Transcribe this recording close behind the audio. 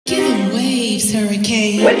waves,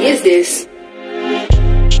 hurricane. What is this?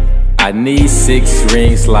 I need 6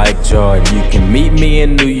 rings like Jordan. You can meet me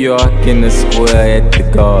in New York in the square at the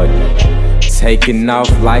Garden. Taking off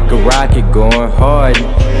like a rocket, going hard.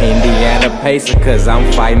 Indiana Pacer, cause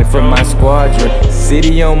I'm fighting for my squadron.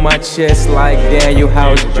 City on my chest like Daniel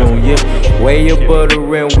House Jr. Way above the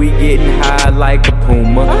rim, we getting high like a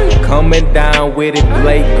puma. Coming down with it,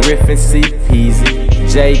 Blake Griffin, C. Peasy.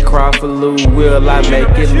 Jay Crawford, Lou Will, I make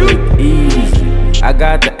it look easy. I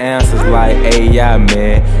got the answers like AI,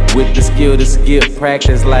 man. With the skill to skip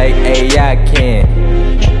practice like AI can.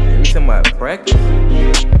 You talking about practice?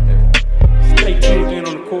 Stay tuned in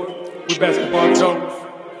on the court with Basketball Jones.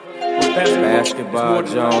 Basketball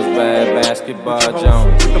Jones, bad Basketball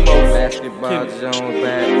Jones. Basketball Jones,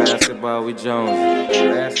 bad Basketball, we Jones.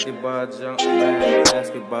 Basketball Jones, bad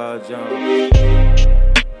Basketball Jones.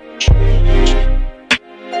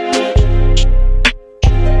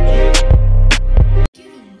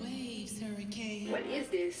 What is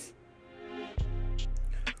this?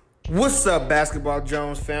 What's up, Basketball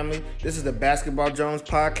Jones family? This is the Basketball Jones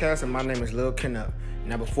podcast, and my name is Lil Kenneth.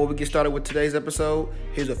 Now, before we get started with today's episode,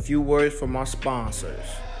 here's a few words from our sponsors.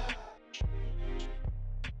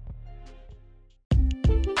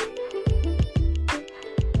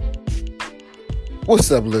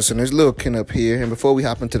 What's up, listeners? Lil Ken up here, and before we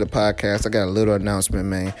hop into the podcast, I got a little announcement,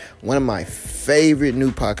 man. One of my favorite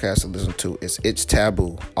new podcasts to listen to is It's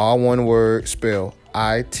Taboo. All one word, spell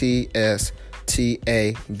ITSTABOO.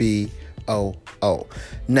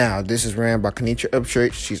 Now, this is ran by Kenitra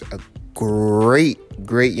Upchurch. She's a great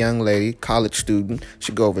young lady, college student.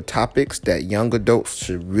 She go over topics that young adults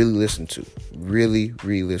should really listen to. Really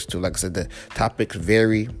listen to. Like I said, the topics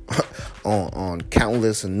vary on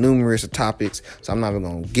countless and numerous topics. So I'm not even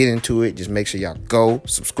going to get into it. Just make sure y'all go,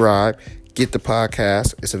 subscribe, get the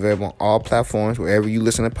podcast. It's available on all platforms. Wherever you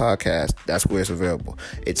listen to podcasts, that's where it's available.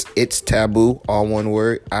 It's Taboo, all one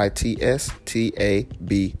word, ITSTABOO.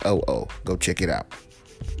 Go check it out.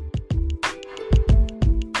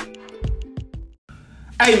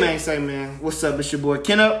 Hey man, what's up? It's your boy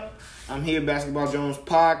Kenneth. I'm here at Basketball Jones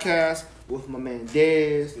podcast with my man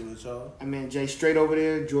Dez. My man Jay Straight over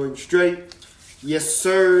there, Jordan Straight. Yes,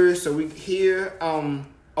 sir. So we here.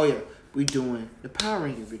 We doing the Power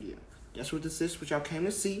Ranking video. That's what this is, what y'all came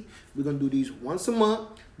to see. We're gonna do these once a month.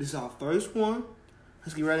 This is our first one.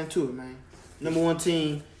 Let's get right into it, man. Number 1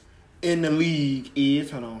 team in the league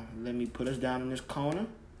is, hold on, let me put us down in this corner.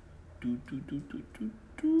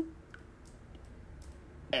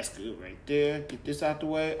 That's good right there. Get this out the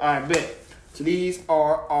way. All right, bet. So these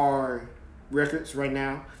are our records right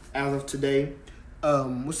now as of today.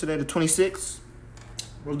 What's today? The 26th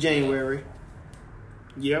of January.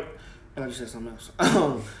 Yep. And I just said something else.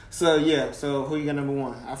 So who you got number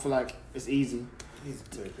 1? I feel like it's easy.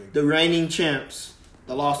 The reigning champs,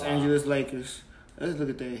 the Los Angeles Lakers. Let's look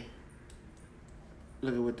at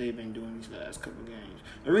what they've been doing these last couple games.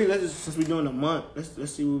 And really, since we're doing a month,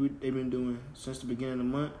 let's see what they've been doing since the beginning of the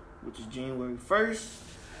month, which is January 1st.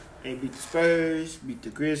 They beat the Spurs, beat the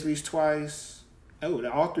Grizzlies twice. Oh,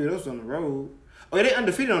 all 3 of those on the road. Oh, yeah, they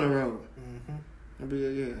undefeated on the road.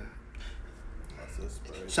 Mm-hmm. Yeah.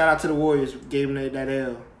 Shout out to the Warriors, gave them that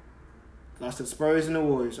L. Lost to the Spurs and the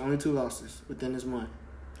Warriors. Only 2 losses within this month.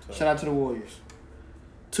 Shout out to the Warriors.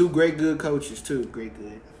 2 good coaches, too. Great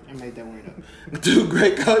good. I made that word up. 2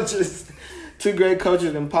 great coaches. 2 great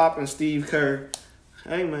coaches in Pop and Steve Kerr.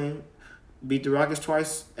 Hey, man. Beat the Rockets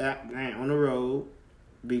twice on the road.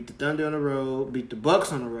 Beat the Thunder on the road. Beat the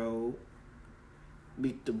Bucks on the road.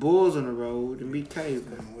 Beat the Bulls on the road. And beat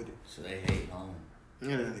Cleveland. So they hate home.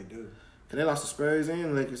 Yeah, they do. Cause they lost the Spurs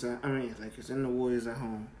and Lakers. Lakers and the Warriors at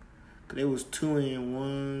home. Cause they was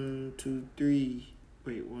 2-1, 2-3.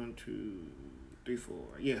 Wait, 1, 2, 3, 4.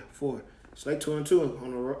 Yeah, 4. So they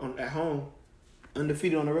 2-2 at home,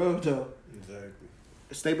 undefeated on the road though. Exactly.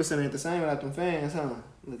 Staples Center ain't the same without them fans, huh?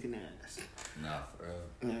 Looking at us. Nah, for real.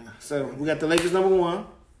 Yeah. So we got the Lakers number 1.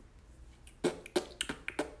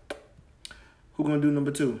 Who gonna do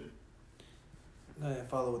number 2? Go ahead and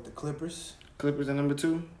follow with the Clippers. Clippers at number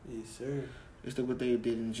 2. Yes, sir. Let's look what they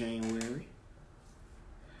did in January.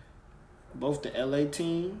 Both the LA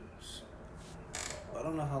teams. I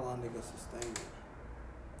don't know how long they gonna sustain it.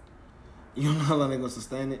 You don't know how long they gonna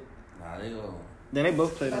sustain it? Nah, they go. Then they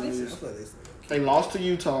both played on lose. They lost to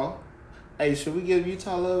Utah. Hey, should we give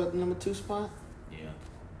Utah love at the number 2 spot? Yeah.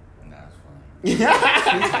 That's funny.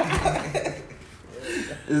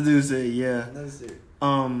 This dude said, yeah. That's it.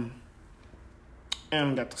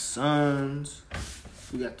 And we got the Suns.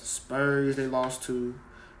 We got the Spurs they lost to.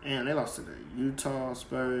 And they lost to the Utah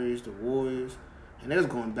Spurs, the Warriors. And they was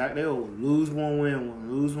going back. They would lose one, win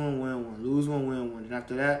one, lose one, win one, lose one, win one. And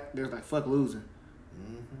after that, they was like, fuck losing.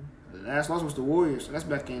 The last loss was the Warriors. So that's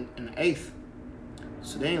back in the 8th.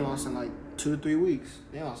 So they ain't lost in like 2 or 3 weeks.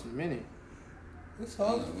 They lost in a minute. It's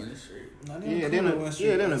hard. Winning streak. Yeah, then a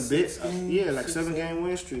bit. Yeah, like 7-game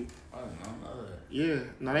win streak. I don't know that. Yeah.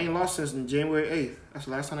 No, they ain't lost since January 8th. That's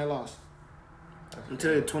the last time they lost.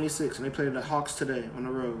 Until the 26th, and they played the Hawks today on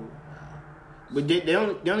the road. But they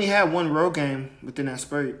only had one road game within that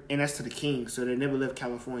spurt, and that's to the Kings. So they never left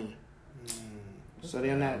California. So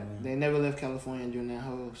they never left California during that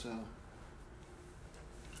whole. So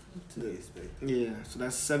yeah, so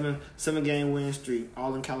that's 7-game win streak,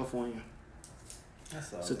 all in California.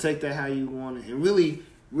 That's all. So take that how you want it. And really,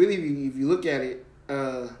 if you look at it,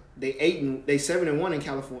 they 7-1 in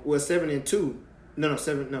California. Well, 7-2. No,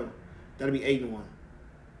 7. No, that'll be 8-1.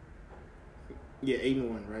 Yeah,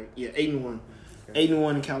 8-1, right? Yeah, 8-1. Okay.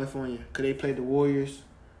 8-1 in California. Cause they played the Warriors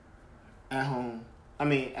at home. I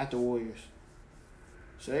mean, at the Warriors.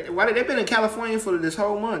 So they've been in California for this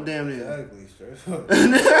whole month, damn near. Exactly,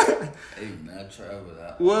 They not travel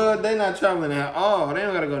out. Well, they not traveling at all. They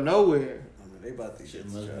don't gotta go nowhere. I mean, they about to Shit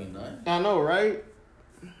must be nice. I know, right?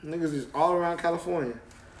 Niggas is all around California.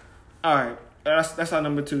 All right, that's our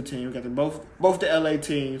number 2 team. We got both the LA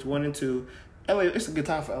teams, 1 and 2. LA, it's a good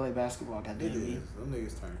time for LA basketball. Goddamn It it. is. Them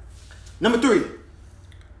niggas turn. Number 3,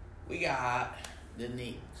 We got the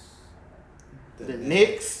Knicks. the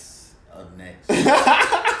Knicks. Up next.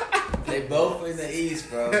 They both in the East,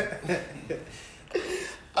 bro.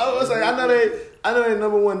 I was like, I know they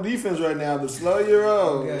number 1 defense right now, but slow your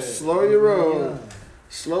roll. Okay. Slow your roll.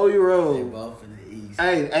 Slow your They roll. both in the East.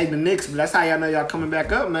 Hey, the Knicks, but that's how y'all know y'all coming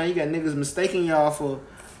back up, man. You got niggas mistaking y'all for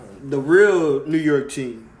the real New York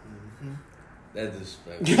team. That's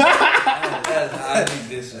disrespectful. That's highly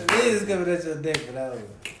disrespectful. Niggas coming at your dick for that one.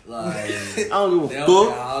 Like, I don't give they a don't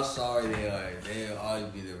fuck. care how sorry they are. They'll always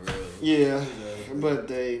be the real. Yeah, but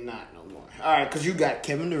they not no more. All right, because you got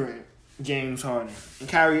Kevin Durant, James Harden, and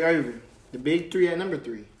Kyrie Irving. The big 3 at number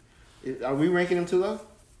 3. Are we ranking them too low?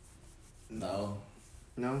 No.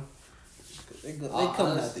 No? They come out the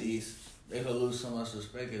Honestly, East. they could lose so much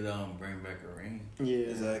respect if they don't bring back a ring. Yeah,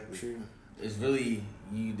 Exactly. True. It's really,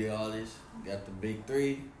 you did all this, got the big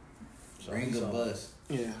 3, ring a bust.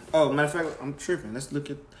 Yeah. Oh, matter of fact, I'm tripping. Let's look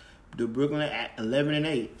at the Brooklyn at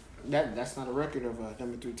 11-8. That's not a record of a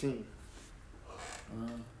number 3 team. I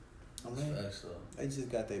mean, Facts, though. they just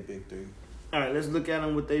got their big 3. All right, let's look at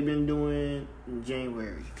them, what they've been doing in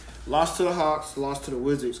January. Lost to the Hawks, lost to the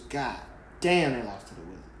Wizards. God damn, they lost to the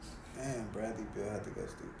Wizards. Damn, Bradley Beal had to go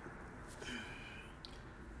stupid.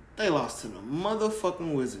 They lost to the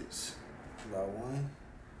motherfucking Wizards. About 1.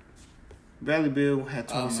 Bradley Beal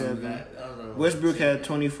had I remember 27. that. That was a- Westbrook had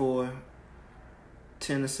 24.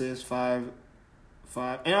 10 assists, 5,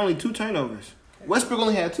 and only 2 turnovers. Westbrook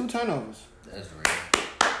only had 2 turnovers. That's real.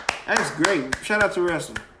 That's great. Shout out to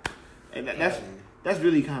Russell. Hey, that's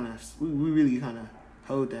really kind of we really kind of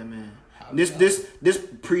hold that man. This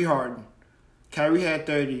pre-Harden. Kyrie had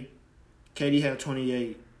 30. KD had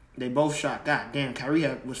 28. They both shot. God damn, Kyrie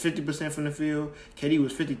was 50% from the field. KD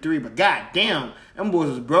was 53. But god damn, them boys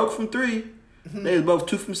was broke from 3. They was both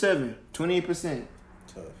 2 from 7. 28%.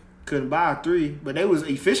 Tough. Couldn't buy a 3, but they was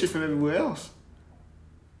efficient from everywhere else.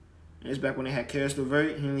 And it's back when they had Karis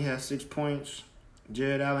LeVert. He only had 6 points.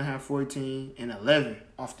 Jared Allen had 14 and 11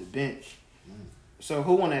 off the bench. So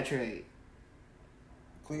who won that trade?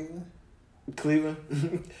 Cleveland?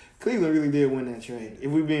 Cleveland? Cleveland really did win that trade, if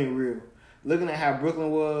we being real. Looking at how Brooklyn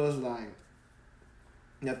was, like,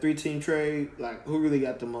 that 3-team trade, like, who really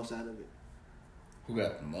got the most out of it? Who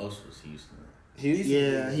got the most was Houston.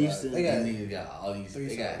 Houston. They got- These niggas got all these.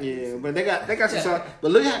 They got. Yeah, but they got some solid.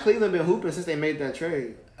 But look at how Cleveland been hooping since they made that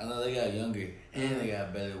trade. I know they got younger and they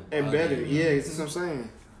got better. And better, yeah, that's what I'm saying.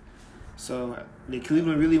 So, did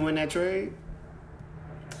Cleveland really win that trade?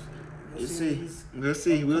 We'll see. We'll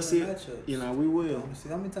see. We'll see. Matchups. You know, we I will. want to see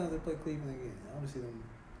how many times they play Cleveland again. I want to see them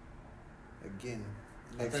again.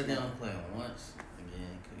 I Next think they month. don't play them once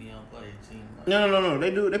again. Cause you don't play a team. Like, No.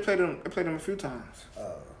 They do. They played them a few times.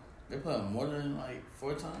 They play them more than like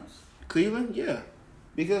 4 times. Cleveland, yeah,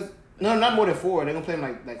 because no, not more than 4. They're gonna play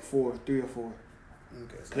them like 4, 3 or 4.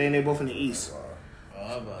 Okay. So Then they both in the East. Oh,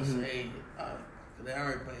 I was about to say, they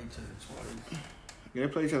already played each other twice. Yeah, they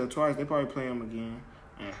play each other twice. They probably play them again.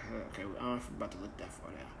 Okay, I'm about to look that far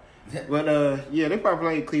down. But yeah, they probably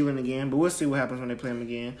play Cleveland again. But we'll see what happens when they play them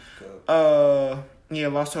again. Yeah,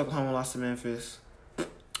 lost to Oklahoma, lost to Memphis.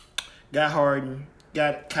 Got Harden,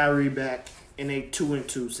 got Kyrie back, and they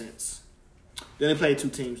 2-2 since. Then they played 2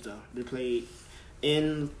 teams though. They played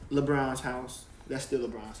in LeBron's house. That's still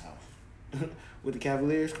LeBron's house. with the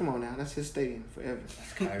Cavaliers. Come on now, that's his stadium forever.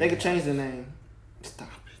 Kyrie. They could change the name. Stop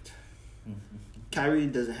it. Kyrie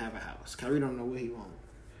doesn't have a house. Kyrie don't know where he wants.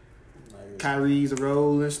 Kyrie's a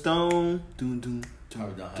rolling stone. Doom, doom,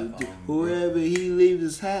 Kyrie don't have doom, doom. home. Whoever he leaves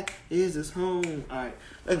his hat is his home. All right,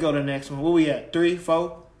 let's go to the next one. Where we at? 3,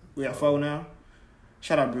 4? We at 4 now.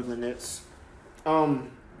 Shout out Brooklyn Nets. Who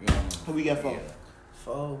we got 4?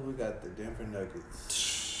 4, we got the Denver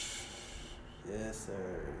Nuggets. Yes,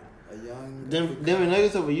 sir. A young Denver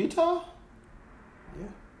Nuggets over Utah? Yeah.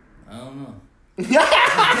 I don't know. You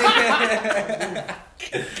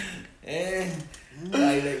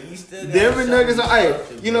still got Denver Nuggets are. Hey,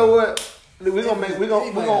 something, you bro. know what? We're gonna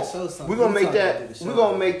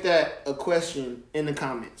make that a question in the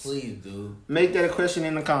comments. Please do. Make that a question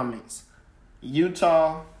in the comments.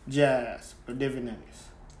 Utah Jazz or Denver Nuggets.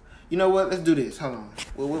 You know what? Let's do this. Hold on.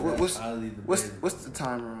 What's the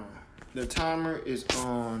timer on? The timer is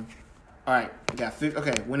on. All right, we got 50.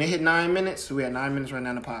 Okay, when it hit 9 minutes, so we have 9 minutes right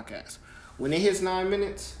now in the podcast. When it hits 9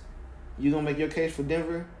 minutes, you gonna make your case for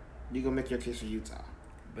Denver. You gonna make your case for Utah.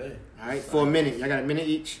 Bet. All right, for a minute. Y'all got a minute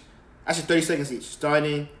each. Actually, 30 seconds each.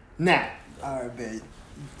 Starting now. All right, bet.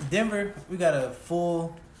 Denver, we got a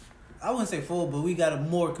full, I wouldn't say full, but we got a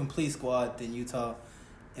more complete squad than Utah.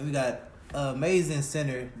 And we got an amazing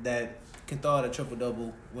center that can throw out a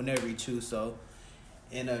triple-double whenever he chooses so.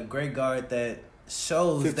 And a great guard that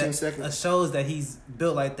shows 15 seconds. shows that he's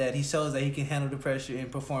built like that. He shows that he can handle the pressure and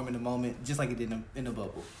perform in the moment, just like he did in the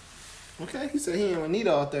bubble. Okay, he said he ain't gonna need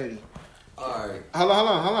all 30. All right. Hold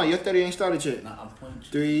on. Your 30 ain't started yet. Nah, I'm pointing.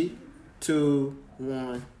 3, 2,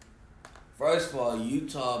 1. First of all,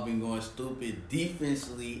 Utah been going stupid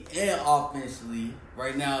defensively and offensively.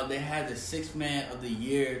 Right now, they have the 6th man of the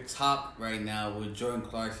year top right now with Jordan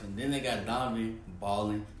Clarkson. Then they got Donovan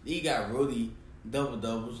balling. Then you got Rudy,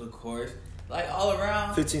 double-doubles, of course. Like, all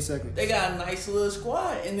around, 15 seconds. they got a nice little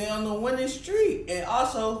squad. And they're on the winning streak. And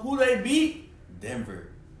also, who they beat? Denver.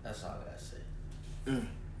 That's all I got to say.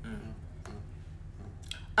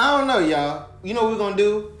 I don't know, y'all. You know what we're gonna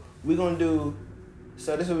do?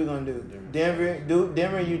 So this is what we're gonna do.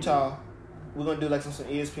 Denver and Utah. We're gonna do like some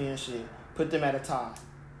ESPN shit. Put them at a tie.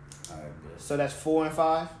 All right, good. So that's 4 and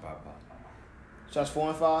 5. Bye-bye. So that's 4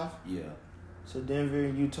 and 5. Yeah. So Denver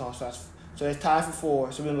and Utah. So it's tied for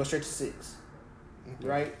 4. So we're gonna go straight to 6.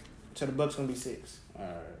 Right? So the Bucks gonna be 6. All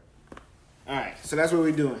right. So that's what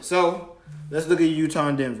we're doing. So let's look at Utah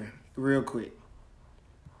and Denver real quick.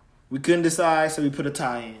 We couldn't decide, so we put a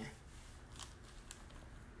tie in.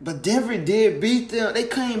 But Denver did beat them. They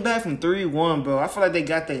came back from 3-1, bro. I feel like they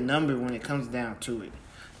got their number when it comes down to it.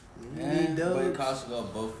 Yeah, but it costs go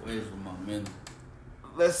both ways with momentum.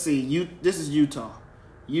 Let's see. This is Utah.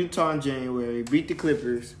 Utah in January beat the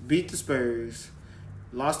Clippers, beat the Spurs,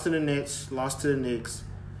 lost to the Nets, lost to the Knicks,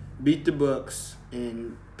 beat the Bucks,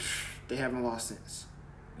 and they haven't lost since.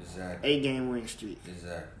 Exactly. 8-game winning streak.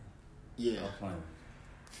 Exactly. Yeah. No playing.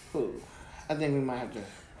 Ooh, I think we might have to.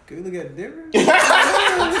 Can we look at Denver?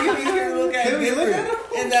 Look at Denver.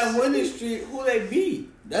 And that winning streak, who they beat?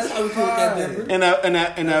 That's how we can look at Denver. And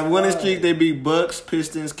that winning streak, they beat Bucks,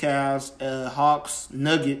 Pistons, Cavs, Hawks,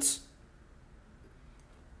 Nuggets,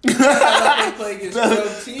 Pelicans,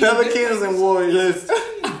 and Warriors.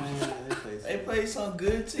 They played some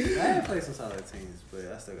good teams. I ain't played some solid teams, but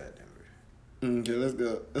I still got Denver. Okay, let's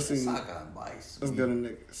go. Let's see. I got bias. Let's go to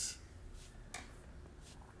Nuggets.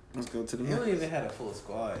 Let's go to the They don't Nuggets. even had a full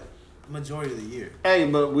squad majority of the year. Hey,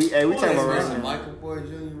 but we talking about right now. Michael Porter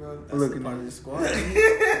Jr., bro. That's Look the at part of this. the squad.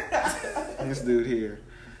 This dude here.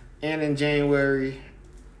 And in January,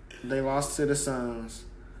 they lost to the Suns.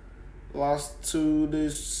 Lost to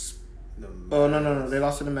the... Oh, no. They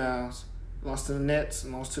lost to the Mavs. Lost to the Nets.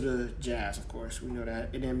 And lost to the Jazz, of course. We know that.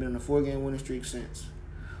 It ain't been on a 4-game winning streak since.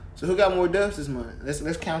 So who got more dubs this month?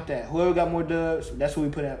 Let's count that. Whoever got more dubs, that's who we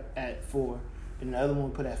put at 4. And the other one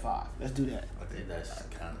we put at 5. Let's do that. I think that's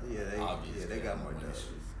kind of obvious. Yeah, they got more dubs.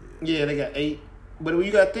 Yeah, they got 8. But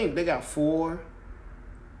you got to think, they got 4.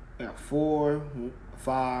 They got 4,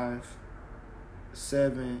 5,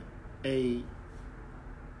 7, 8.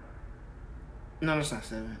 No, that's not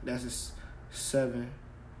 7. That's just 7.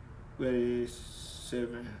 What it is?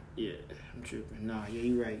 7. Yeah, I'm tripping. Nah, yeah,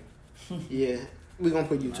 you right. Yeah, we're going to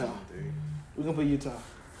put Utah. We're going to put Utah.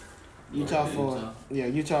 Utah 4. Utah. Yeah,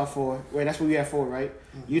 Utah 4. Wait, that's where we at 4, right?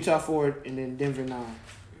 Utah 4 and then Denver 9. Yeah.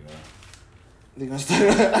 They're going to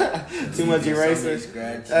start too much eraser.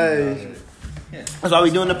 Scratch. Hey. That's why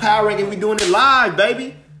we doing the power ranking. We doing it live,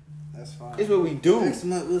 baby. That's fine. It's what we do. Next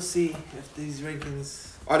month we'll see if these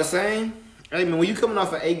rankings Are the same? Hey man, when you coming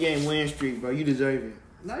off an 8-game win streak, bro, you deserve it.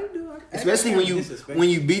 No, you do. Especially when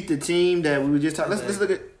you beat the team that we were just talking. Let's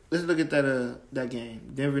look at let's look at that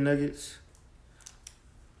game. Denver Nuggets.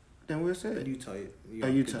 Then where's that? Utah.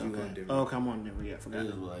 Utah. Okay. Oh, come on, Denver. Yeah, I forgot.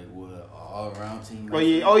 It was like what all around team. Oh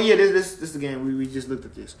yeah. Oh yeah. This is the game we just looked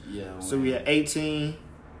at this. Yeah. So we had 18.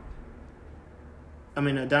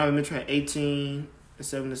 Donovan Mitchell had 18 and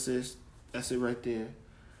 7 assists. That's it right there.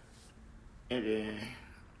 And then,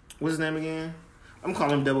 what's his name again? I'm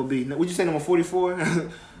calling him Double B. Would you say number 44?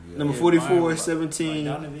 Number 44, 17.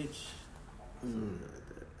 Bogdanovich. And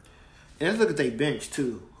let's look at their bench,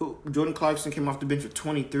 too. Jordan Clarkson came off the bench for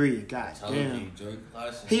 23. God damn. Jordan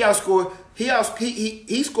Clarkson. He outscored.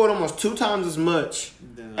 He scored almost 2 times as much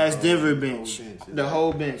as Denver bench. The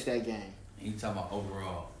whole bench that game. You talking about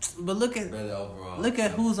overall? But look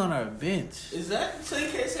at who's on our bench. Is that so? You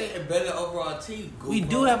can't say a better overall team. We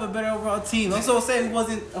do have a better overall team. I'm so saying it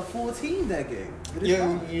wasn't a full team that game.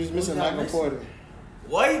 Yeah, you was missing Michael Porter.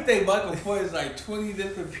 Why do you think Michael Porter is like 20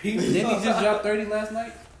 different people? Didn't he just drop 30 last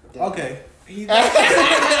night? Okay. He's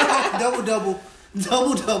double.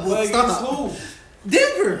 Well, Stop. who?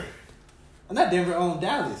 Denver. Not Denver,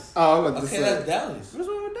 Dallas. Oh, Okay, that's Dallas. What's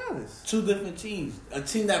wrong with Dallas? 2 different teams. A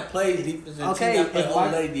team that plays defense and Okay, a team that plays if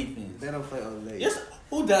I- Olay defense. They don't play Olay. Yes,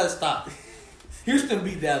 who Dallas stop? Houston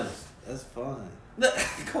beat Dallas. That's fine.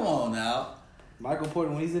 Come on now. Michael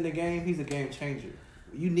Porter, when he's in the game, he's a game changer.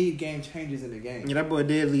 You need game changers in the game. Yeah, that boy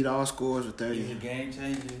did lead all scorers with 30. He's a game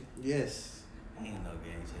changer. Yes. He ain't no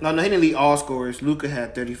game changer. No, he didn't lead all scorers. Luka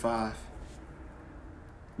had 35.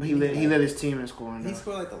 But he led his team in scoring. He though.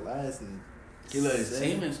 scored like the last and He led his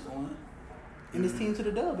team in scoring. and his team to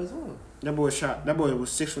the dub as well. That boy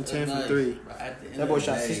was 6 from 10 from 3. That boy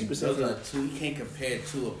shot 60%. Those are 2. You can't compare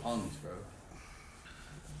 2 opponents, bro.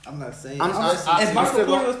 I'm not saying. I'm if Michael still Porter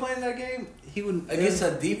going- was playing that game, he would Against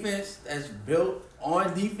a defense that's built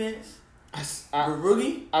on defense, I'm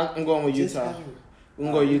Rudy. going with Utah.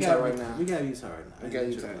 We're going to go Utah right now. We got Utah right now. We got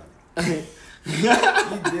Utah. You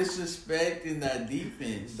disrespecting that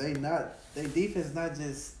defense. They defense not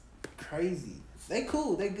just crazy. They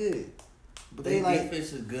cool, they good. But Their they like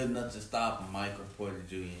defense is good enough to stop Michael Porter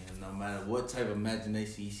Jr. And no matter what type of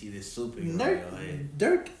imagination you see this superhero in your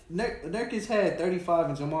head. Nurkic had 35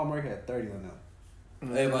 and Jamal Murray had 30 on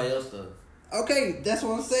them. Everybody else does. Okay, that's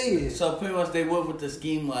what I'm saying. So pretty much they went with the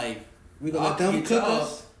scheme like We gonna let y'all them can cook get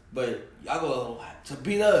us. up, but y'all go to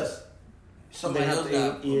beat us. Somebody They have else to-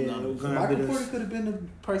 got yeah, numbers. we're gonna- Michael beat us. Porter could have been the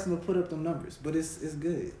person to put up them numbers, but it's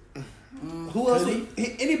good. Who Could else?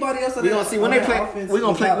 he? Anybody else? We gonna see when they play. We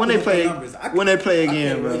gonna play when they play. When they play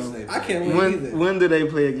again, bro. I can't wait either. When do they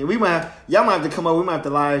play again? Y'all might have to come up. We might have to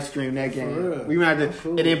live stream that game. real. We might have I'm to,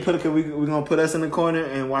 cool. and then we gonna put us in the corner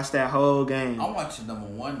and watch that whole game. I'm watching number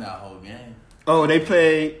 1 that whole game. Oh, they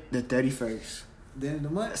play the 31st Then the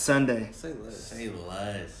month. Sunday. Say less. Say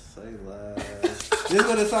less. Say less. This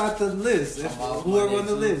what it's on the list. If I'm off whoever Monday on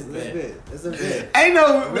the too. list, Bet. let's bet. That's a bet. Ain't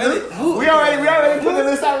no. Really? Who? We already put the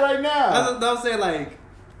list out right now. I'm saying like.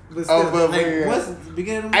 But still, but like, yeah. what's the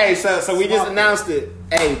beginning of the Hey, month? so we just Swap announced it.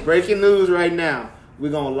 Hey, breaking news right now.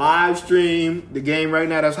 We're gonna live stream the game right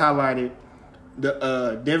now that's highlighted.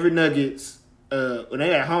 The Denver Nuggets, when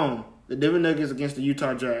they at home, the Denver Nuggets against the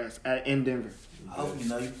Utah Jazz in Denver. I hope you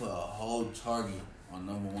know you put a whole target on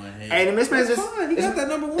number 1 head. Hey, let's make That's this. fine. He got that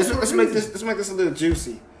number one. Let's make this a little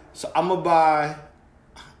juicy. So I'm gonna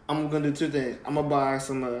do 2 things. I'm gonna buy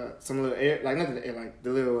some little air, like not the air, like the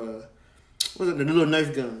little the little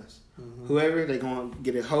Nerf guns. Whoever they gonna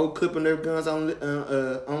get a whole clip of Nerf guns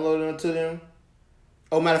unloaded onto them.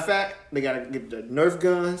 Oh, matter of fact, they gotta get the Nerf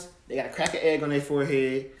guns. They gotta crack an egg on their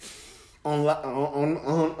forehead on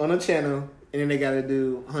a channel, and then they gotta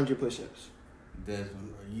do 100 push-ups.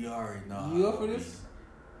 Desmond, you already know. You how up for it'll this?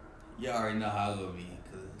 be. You already know how it'll be.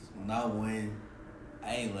 Cause when I win,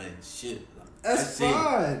 I ain't letting shit. That's it.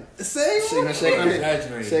 fine. Say Shake on it.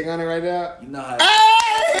 Exaggerated. Shake on it right now. You know how.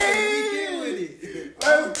 Hey!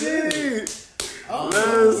 Let's get it. I don't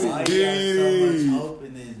Let's know why you got get so it. much hope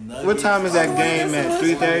in this Nuggets. What time is that Oh, game that's at? awesome.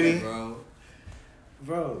 3:30. Bro,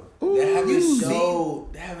 Bro.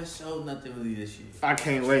 they haven't showed nothing really this year. I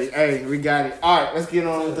can't wait. Hey, we got it. All right, let's get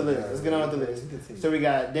on with the list. Let's get on with the list. Continue. So we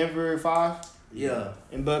got Denver 5 Yeah.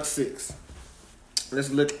 and Bucks 6. Let's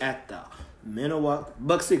look at the Milwaukee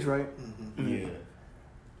Bucks 6, right? Yeah.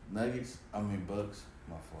 Nuggets. Bucks.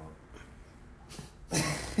 My fault.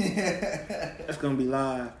 That's gonna be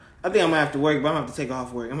live. I think I'm gonna have to work, but I'm gonna have to take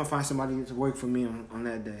off work. I'm gonna find somebody to work for me on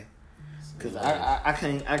that day. Cause I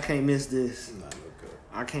can't miss this.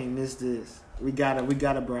 I can't miss this. We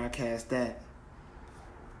gotta broadcast that.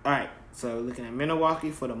 All right. So looking at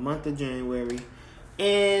Milwaukee for the month of January,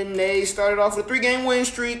 and they started off with a 3-game win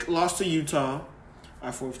streak, lost to Utah,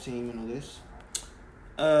 our 4th team in the list.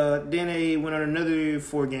 Then they went on another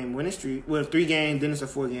 4-game winning streak. Well, 3 games, then it's a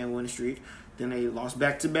 4-game winning streak. Then they lost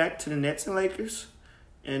back-to-back to the Nets and Lakers.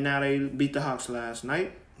 And now they beat the Hawks last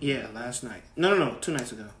night. Yeah, last night. No, 2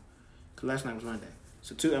 nights ago. Because last night was Monday.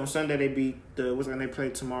 So on Sunday they beat they play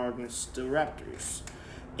tomorrow against the Raptors.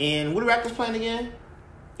 And what the Raptors playing again?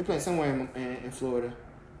 They're playing somewhere in Florida.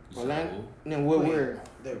 Orlando? No, where?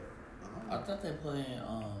 I thought they playing.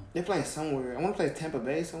 They're playing somewhere. I want to play Tampa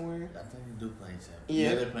Bay somewhere. I think they do play Tampa.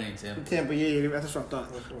 Yeah, they're playing Tampa. Tampa, yeah, that's what I thought.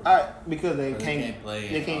 All right, because they can't play.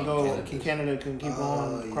 They can't go. Canada can keep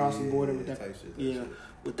going across the border with that. Shit, Yeah,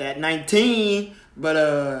 with that 19.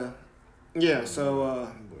 But yeah.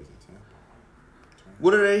 So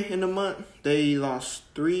what are they in the month? They lost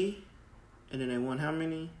 3, and then they won how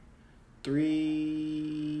many?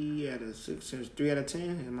 3 out of 6. 3 out of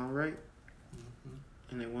 10. Am I right?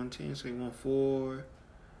 And they won 10, so they won 4.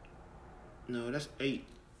 No, that's 8.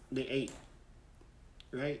 They 8.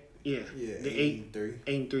 Right? Yeah. Yeah. They 8-3.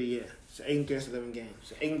 8-3, yeah. So 8-3, that's 11 games.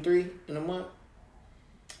 So 8-3 in a month.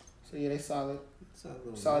 So yeah, they solid.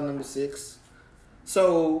 Solid number 6.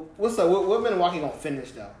 So what's up? What Milwaukee gonna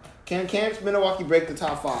finish though? Can Milwaukee break the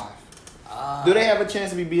top 5? Do they have a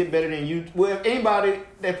chance to be better than you? Well, if anybody,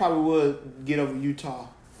 they probably would get over Utah.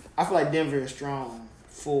 I feel like Denver is strong.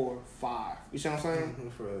 4, 5. You see what I'm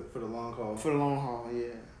saying? For the long haul. For the long haul, yeah.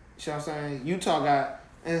 You see what I'm saying? Utah got.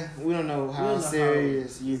 We don't know how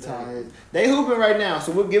serious Utah is. They hooping right now,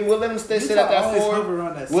 so we'll let them sit at that 4.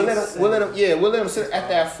 We'll let them sit at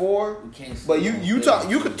that 4. But Utah,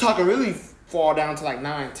 you could talk and really fall down to like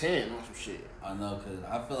 9, 10 or some shit. I know, cause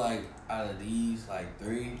I feel like out of these, like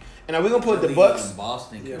 3. And are we gonna put the Bucks?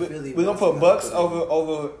 Boston. Yeah, We're gonna put Bucks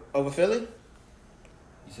over Philly.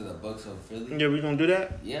 You said the Bucks over Philly? Yeah, we gonna do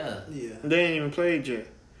that. Yeah. They ain't even played yet.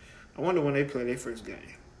 I wonder when they play their first game.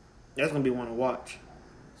 That's gonna be one to watch.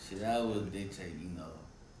 See, that would dictate,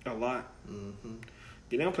 A lot. Mm-hmm.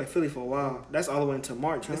 They don't play Philly for a while. That's all the way until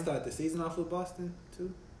March, huh? They start the season off with Boston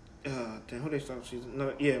too. Who they start the season?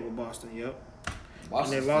 No, yeah, with Boston. Yep.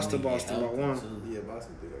 Boston and they lost to Boston by 1. Yeah,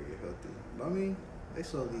 Boston did get healthy. But I mean, they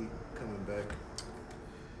slowly coming back.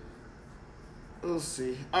 We'll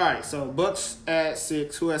see. All right, so Bucks at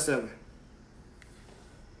 6. Who at 7?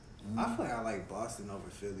 I feel like I like Boston over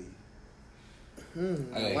Philly.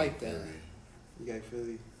 I like that. Philly. You got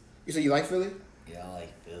Philly? You say you like Philly? Yeah, I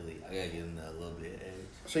like Philly. I gotta give them a little bit of edge.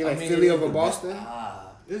 So you like Philly over Boston?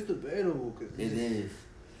 It's debatable. It is.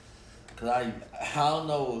 Cause I don't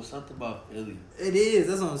know, something about Philly. It is.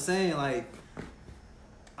 That's what I'm saying. Like,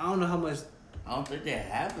 I don't know how much. I don't think they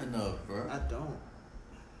have enough, bro. I don't.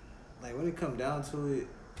 Like, when it come down to it,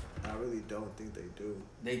 I really don't think they do.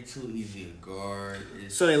 They too easy to guard.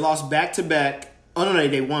 So they lost back-to-back. Oh, no,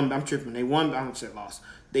 they won. I'm tripping. They won. I don't say lost.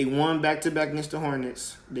 They won back-to-back against the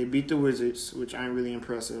Hornets. They beat the Wizards, which ain't really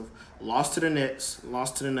impressive. Lost to the Nets.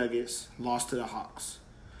 Lost to the Nuggets. Lost to the Hawks.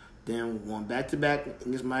 Then won back-to-back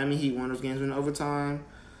against Miami Heat. One of those games went in overtime.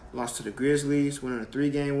 Lost to the Grizzlies. Went on a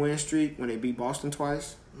 3-game winning streak when they beat Boston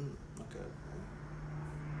twice. Okay.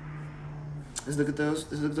 Let's look at those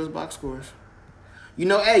box scores.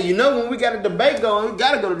 When we got a debate going, we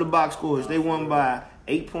got to go to the box scores. They won by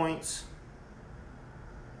 8 points.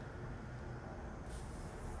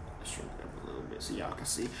 Let's shrink it up a little bit so y'all can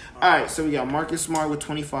see. All right, so we got Marcus Smart with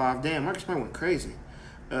 25. Damn, Marcus Smart went crazy.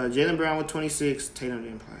 Jaylen Brown with 26. Tatum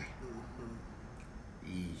didn't play.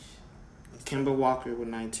 Kemba Walker with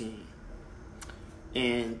 19.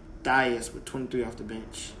 And Tyus with 23 off the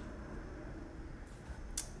bench.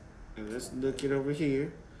 And let's look it over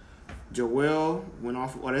here. Joel went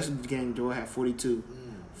off. Oh, that's the game Joel had 42.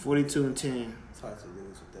 42 and 10. It's hard to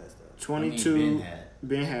lose with that stuff. 22.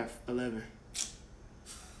 Ben had 11.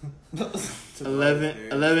 11,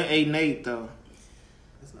 8, and 8, though.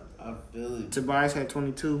 That's not I feel it. Tobias had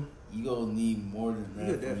 22. You gonna need more than that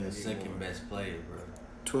from definitely your need second more. best player, bro.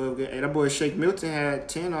 12. Hey, that boy Shake Milton had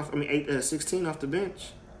 16 off the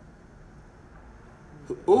bench.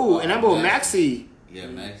 Ooh, and that boy Maxey. Yeah,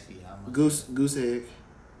 Maxey. How much? Goose egg.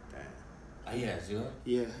 Oh, yeah, zero.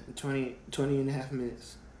 Yeah, 20 and a half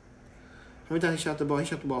minutes. How many times he shot the ball? He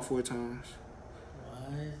shot the ball 4 times.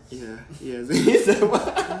 What? Yeah. He said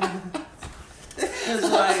what? It's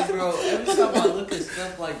like, bro, every time I look at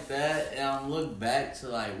stuff like that and I look back to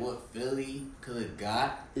like what Philly could have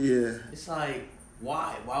got, Yeah. it's like,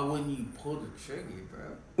 why? Why wouldn't you pull the trigger, bro?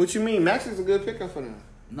 What you mean? Max is a good pickup for them.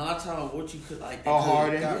 No, I'm talking about what you could like. Oh,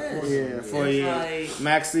 Harden. Yes. For It's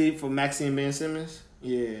like, Maxey and Ben Simmons.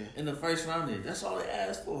 Yeah. in the first round, that's all they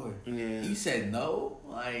asked for. Yeah. You said no,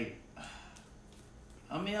 like.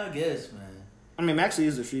 I mean, I guess, man. I mean, Maxey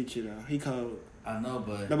is the future though. He cold. I know,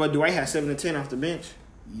 but No, but Dwight had 7 and 10 off the bench.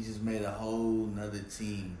 You just made a whole nother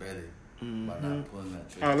team better by not pulling that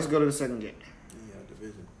trigger. All right, let's go to the second game. Yeah,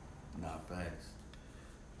 division. Not facts.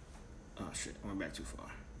 Oh shit, I went back too far.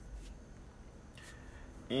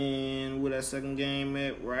 And where that second game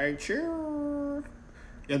at? Right here.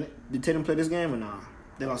 Yeah, did Tatum play this game or nah?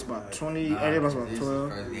 They lost about 20. They lost about this is 12.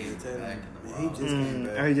 the first game back in the He while. just came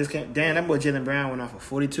back. He just came. Damn, that boy Jaylen Brown went off for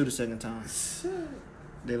 42 the second time.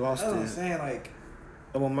 They lost That's what I'm it. saying. Like,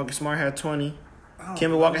 That boy Marcus Smart had 20. I don't Kemba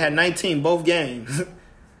know. Walker had 19 both games.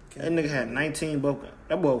 That nigga had 19 both.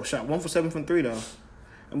 That boy shot 1 for 7 from 3 though.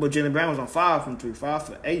 That boy Jaylen Brown was on 5 from 3, 5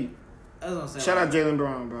 for 8. That's what I'm saying. Shout like, out Jaylen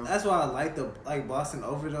Brown, bro. That's why I like Boston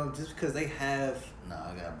over them, just because they have Nah,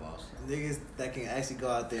 I got Boston. niggas that can actually go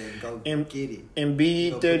out there and go And- get it.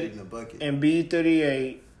 Embiid Go put it 30. in the bucket. Embiid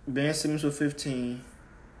 38. Ben Simmons with 15.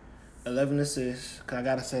 11 assists. Cause I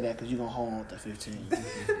gotta say that because you gonna hold on with that 15.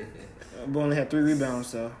 But only had 3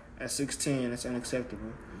 rebounds though. At 16, that's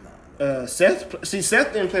unacceptable. Nah, Seth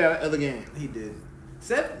didn't play that other game. he did.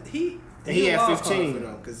 Seth, he had a wild 15. card for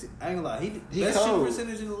them, because I ain't gonna lie, he best cold. shooting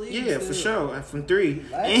percentage in the league. Yeah, for still. sure. And from 3.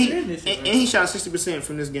 Last And year this year, and he shot 60%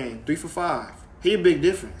 from this game. 3 for 5. He a big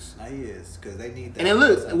difference. Nah, he is, because they need that. And then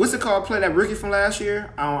look, what's the call play that rookie from last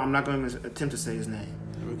year? I'm not going to attempt to say his name.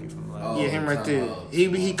 Rookie from last. Yeah, him right there.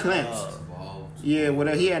 He clenched. Yeah,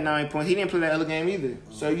 whatever. He had 9 points. He didn't play that other game either.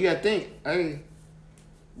 So you got to think, hey,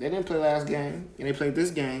 they didn't play last game, and they played this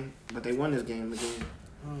game, but they won this game again.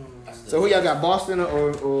 So who y'all got, Boston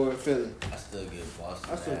or Philly? I still give Boston.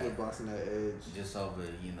 I still that. give Boston that edge. Just over,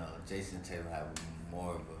 Jason Tatum have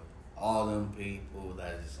more of a all them people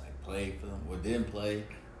that just like played for them or didn't play.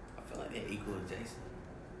 I feel like they're equal to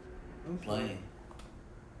Jason playing.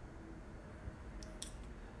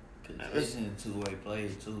 Cause Jason is a two-way player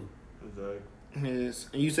too. Exactly. Yes.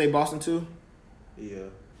 And you say Boston too? Yeah.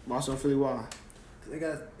 Boston, Philly, why? They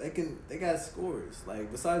got scores.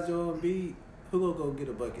 Like, besides Joel Embiid, who gonna go get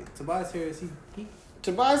a bucket? Tobias Harris, he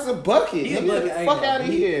Tobias a bucket. He a Get bucket, the ain't fuck no- out of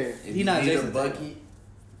he- here. If He you not need Jason a bucket.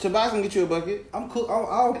 Tobias can get you a bucket. I'm cool.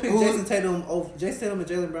 I'll pick Who- Jason Tatum and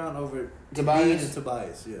Jaylen Brown over Tobias? Embiid and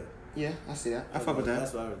Tobias. Yeah, Yeah, I see that. I fuck with that.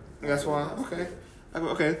 That's why. That's why. Okay.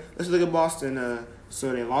 Okay. Let's look at Boston.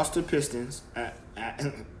 So they lost to Pistons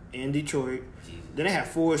in Detroit. Jesus. Then they had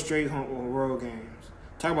 4 straight home road games.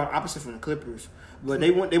 Talk about opposite from the Clippers. But they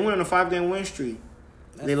went on a 5-game win streak.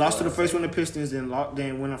 They lost to the first one, the Pistons. Then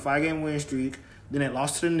went on a 5-game win streak. Then they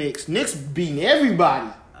lost to the Knicks. Knicks beating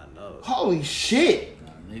everybody. I know. Holy shit.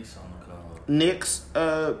 Nah, Knicks on the come up. Knicks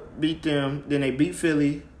beat them. Then they beat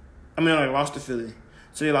Philly. They lost to Philly.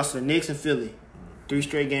 So they lost to the Knicks and Philly. 3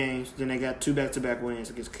 straight games. Then they got 2 back-to-back wins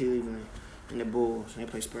against Cleveland and the Bulls. And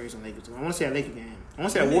they play Spurs and Lakers. I want to say a Laker game. I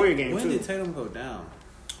want to say a Warrior game, When too. did Tatum go down?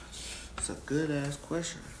 It's a good-ass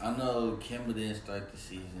question. I know Kemba didn't start the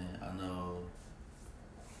season. I know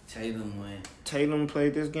Tatum went. Tatum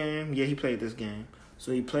played this game. Yeah, he played this game.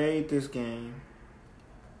 So he played this game.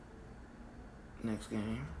 Next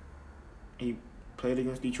game. He played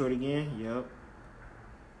against Detroit again. Yep.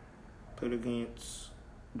 Played against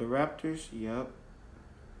the Raptors. Yep.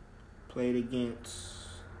 Played against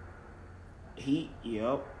Heat.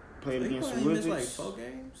 Yep. Played against the Wizards. Wizards. Like 4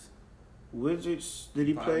 games. Wizards. Did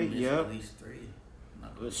he Probably play? missed Yep. At least 3. Not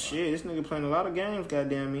gonna But lie. shit, this nigga playing a lot of games.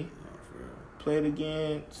 Goddamn me. No, for real. Played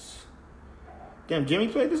against. Damn, Jimmy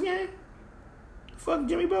played this game? Fuck,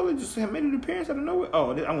 Jimmy Butler just had made an appearance out of nowhere.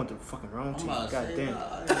 Oh, I went to the fucking wrong I'm team. about to God say, damn.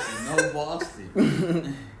 nah, I didn't see no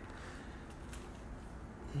Boston.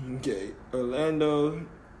 Okay, Orlando.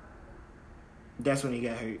 That's when he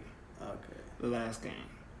got hurt. Okay. The last game.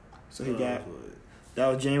 So he Oh, got. good. That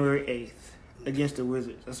was January 8th against the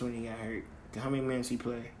Wizards. That's when he got hurt. How many minutes he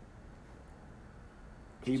played?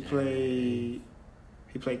 He played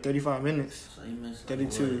 35 minutes. So he missed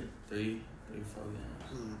 32. Like, 3, 4 games.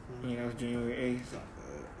 Mm-hmm. Yeah, that was January 8th.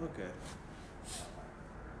 Okay.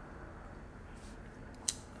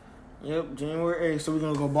 Yep, January 8th. So we're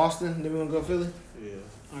going to go Boston, then we're going to go Philly? Yeah.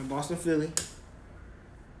 All right, Boston, Philly.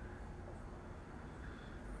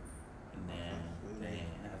 And then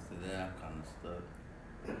after that, I'm kind of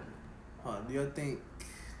stuck. Huh, do y'all think?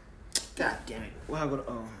 God damn it. Well, I go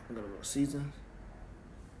to seasons.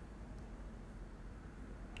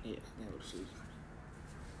 Yeah, I go to seasons.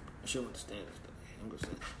 I should went to standards though. I'm gonna say.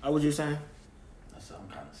 What was you saying? That's what I'm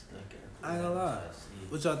kind of stuck at. I ain't gonna lie. I see.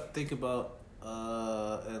 What y'all think about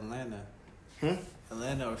Atlanta?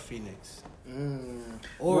 Atlanta or Phoenix?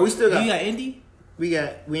 Or well, we still got. You got Indy? We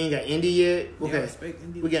ain't got Indy yet. Yeah, Okay. respect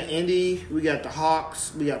Indy. We got Indy. We got the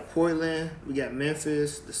Hawks. We got Portland. We got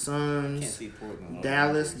Memphis. The Can't Suns. see Portland.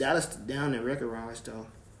 Dallas. Dallas down in record rise though.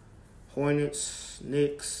 Hornets.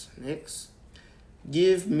 Knicks.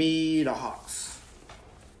 Give me the Hawks.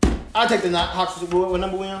 I'll take the Hawks. What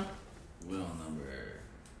number we on? We on number.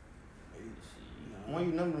 Why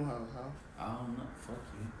you number them, Hawks? I don't know. Fuck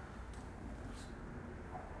you.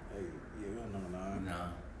 Hey, yeah, we're on number 9. No.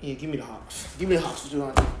 Yeah, give me the Hawks. Give me the Hawks.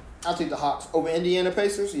 I'll take the Hawks over Indiana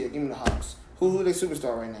Pacers. Yeah, give me the Hawks. Who they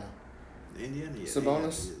superstar right now? Indiana, yeah.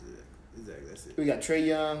 Sabonis? Yeah, exactly, that's it. We got Trae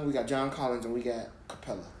Young, we got John Collins, and we got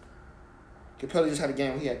Capella. Capella just had a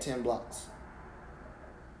game where he had 10 blocks.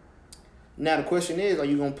 Now the question is, are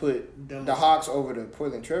you gonna put the Hawks over the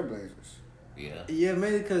Portland Trailblazers? Yeah. Yeah,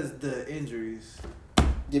 mainly because the injuries.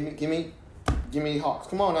 Give me Hawks.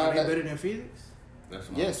 Come on now. Are they better than Phoenix? That's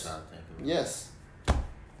what Yes. I'm trying to think of. Yes.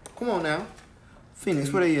 Come on now.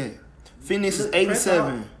 Phoenix, where they at? Phoenix is Look,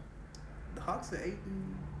 8-7. The Hawks are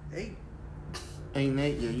 8-8.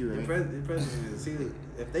 8-8. Yeah, you right. Impressive. See,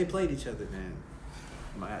 if they played each other, man,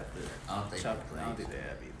 might have to. I don't think chop they it. I don't played. think they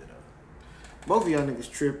have either though. Both of y'all niggas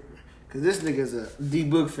tripping. Cause this nigga's a D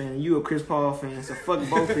Book fan and you a Chris Paul fan, so fuck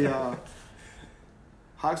both of y'all.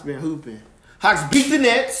 Hawks been hooping. Hawks beat the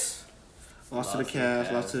Nets. Lost to the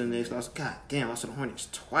Cavs, lost to the Knicks, lost to the Hornets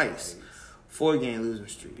twice. 4-game losing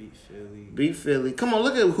streak. Beat Philly. Come on,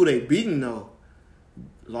 look at who they beating though.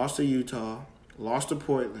 Lost to Utah, lost to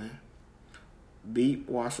Portland, beat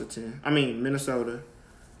Minnesota,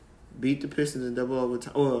 beat the Pistons in double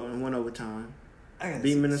overtime, in one overtime,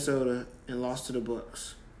 beat Minnesota and lost to the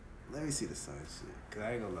Bucks. Let me see the Suns shit, cause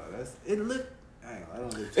I ain't gonna lie. It look. I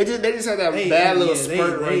don't look. They just had that bad little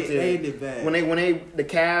spurt right there. They did bad. When they the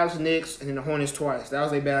Cavs, Knicks, and then the Hornets twice. That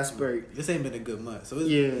was a bad spurt. This ain't been a good month. So But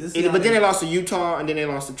then they lost to Utah and then they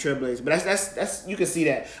lost to Trailblazers. But that's you can see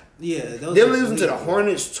that. Yeah, They're losing to the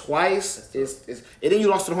Hornets twice. And then you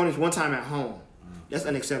lost to the Hornets one time at home. That's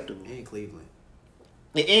unacceptable. in Cleveland.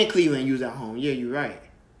 And Cleveland used at home. Yeah, you're right.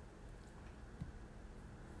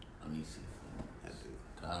 Let me see.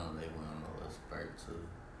 I know they went on a little spurt too.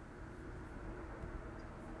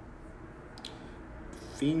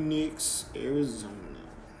 Phoenix, Arizona.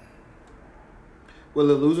 Will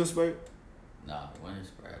the losing spurt? Nah, winning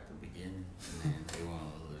spurt at the beginning, and then they went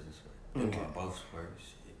on a losing spurt. They Okay. won both spurts.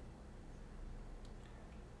 Shit.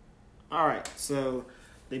 All right, so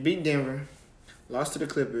they beat Denver, lost to the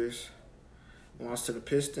Clippers, lost to the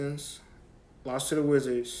Pistons, lost to the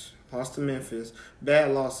Wizards, lost to Memphis.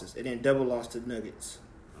 Bad losses, and then double lost to Nuggets.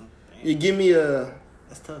 You give me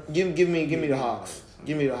That's tough. give me the Hawks.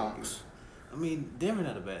 Give me the Hawks. I mean, Denver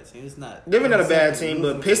not a bad team. It's not. Denver not a bad team,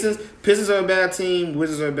 but Pistons are a bad team.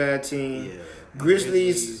 Wizards are a bad team. Yeah.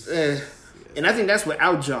 Grizzlies, and I think that's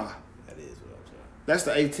without Ja. That is without y'all. That's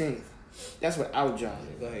the 18th. That's without Ja.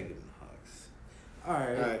 Go ahead and give them the Hawks. All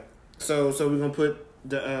right. All right. So we're gonna put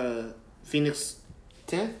the Phoenix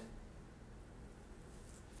 10.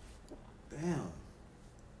 Damn.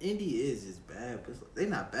 Indy is just bad, but they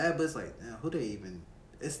not bad, but it's like, damn, who they even?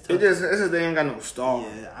 It's tough. It's just they ain't got no star.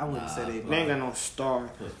 Yeah, I wouldn't say They ain't got no star.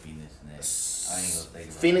 Put Phoenix next. I ain't gonna think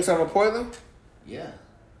about Phoenix over Portland. Yeah.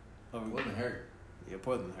 Over, Wasn't hurt. yeah,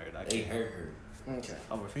 Portland hurt. I They can't. hurt. Okay.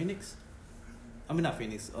 Over Phoenix? I mean, not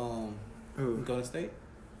Phoenix. Who? Golden State.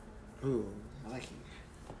 Who? I like you.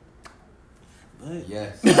 But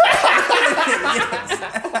Yes.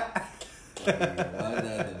 Why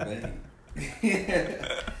that debate?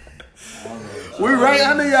 I don't know. We right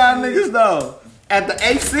under y'all niggas though. At the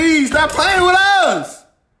AC, stop playing with us.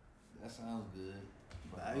 That sounds good.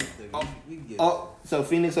 I used to, we can get Oh, so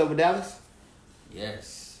Phoenix over Dallas?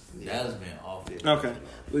 Yes. Dallas been awful. Okay,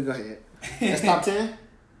 we go ahead. That's top 10.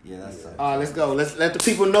 Yeah, that's All right, let's go. Let's let the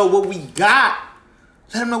people know what we got.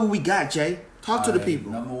 Let them know what we got, Jay. Talk to the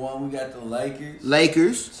people. Number one, we got the Lakers.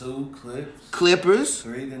 Lakers, 2 Clips. Clippers,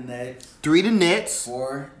 3 the Nets. 3 the Nets,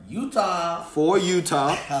 4 Utah. 4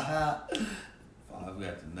 Utah, 5 we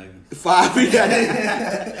got the Nuggets. 5 we got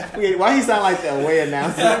it. Wait, why he sound like that way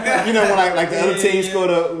announcer? You know when like the other team score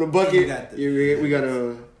the bucket. We got the- Yeah,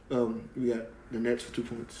 we got the Nets for 2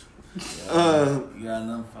 points. You got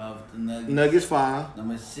number 5 with the Nuggets. Nuggets 5,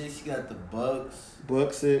 Number 6, you got the Bucks.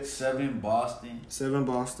 Bucks 6, 7 Boston. 7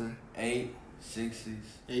 Boston, 8 Sixers.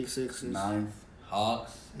 8 Sixers, 9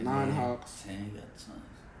 Hawks. And 9 then Hawks. 10 you got Suns.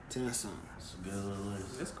 10 Suns. It's a good little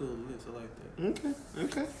list. That's cool. List. I like that.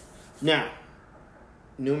 Okay. Now,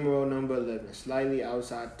 numero number 11, slightly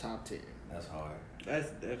outside top 10. That's hard.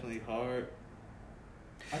 That's definitely hard.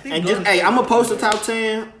 I think And Golden just, hey, State- I'm gonna post the top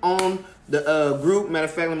 10 on the group. Matter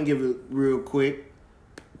of fact, let me give it real quick.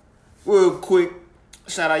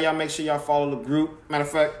 Shout out, y'all. Make sure y'all follow the group. Matter of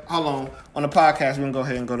fact, hold on the podcast, we're gonna go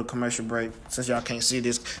ahead and go to commercial break. Since y'all can't see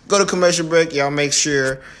this, go to commercial break. Y'all make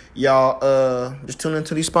sure y'all just tune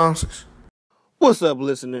into these sponsors. What's up,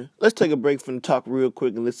 listener? Let's take a break from the talk real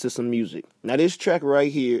quick and listen to some music. Now, this track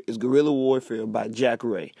right here is Guerrilla Warfare by Jack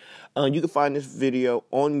Ray. You can find this video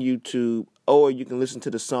on YouTube, or you can listen to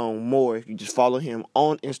the song more if you just follow him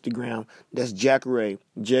on Instagram. That's Jack Ray,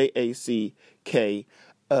 JACK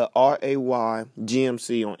RAYGMC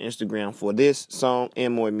on Instagram for this song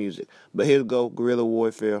and more music. But here we go, Guerrilla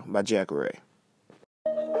Warfare by Jack Ray.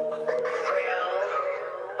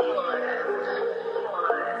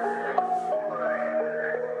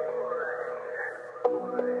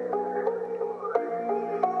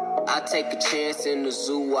 I take a chance in the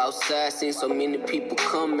zoo outside. Seen so many people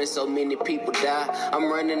come and so many people die. I'm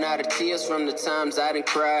running out of tears from the times I done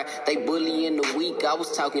cried. They bullying the weak, I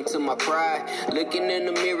was talking to my pride. Looking in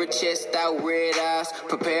the mirror, chest out, red eyes.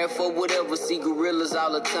 Prepared for whatever, see gorillas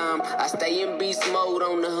all the time. I stay in beast mode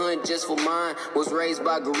on the hunt just for mine. Was raised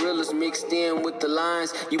by gorillas mixed in with the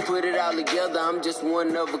lions. You put it all together, I'm just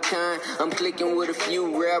one of a kind. I'm clicking with a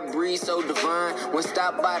few rare breeds so divine. When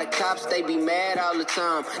stopped by the cops, they be mad all the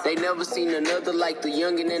time. They never seen another like the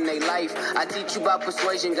youngin' in their life. I teach you about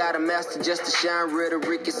persuasion, got a master just to shine.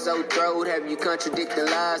 Rhetoric is so throwed, have you contradicting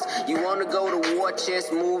lies. You wanna go to war,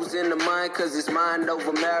 chess moves in the mind, cause it's mind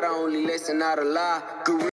over matter, only lesson not a lie.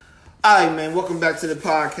 Alright, man, welcome back to the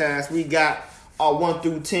podcast. We got our 1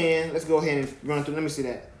 through 10. Let's go ahead and run through. Let me see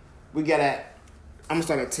that. We got I'm gonna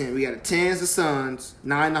start at 10. We got a 10 is the Suns,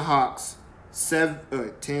 9 the Hawks, 10,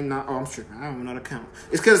 9, I'm tripping. I don't even know the count.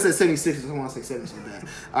 It's because it said 76ers. I want to say 7 so bad.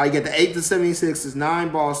 You got the 8 to 76ers, 9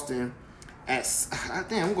 Boston. Damn,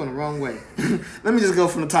 I'm going the wrong way. Let me just go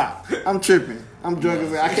from the top. I'm tripping. I'm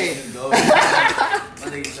drunk. I can't. All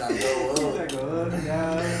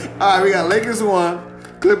right, we got Lakers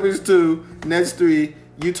 1, Clippers 2, Nets 3,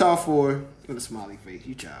 Utah 4. With a smiley face.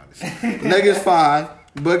 You childish. Nuggets 5,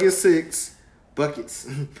 Buckets 6,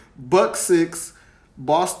 Bucks 6,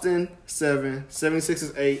 Boston 7,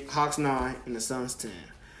 76ers 8, Hawks 9, and the Suns 10.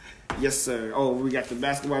 Yes, sir. Oh, we got the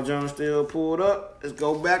Basketball Journal still pulled up. Let's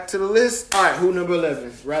go back to the list. All right, who number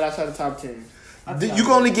 11? Right outside the top 10. You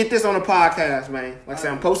can only get this on the podcast, man. Like I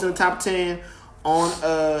said, I'm posting the top 10 on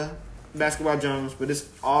Basketball Journals, but this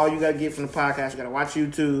all you got to get from the podcast. You got to watch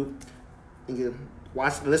YouTube and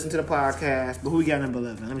listen to the podcast. But who we got number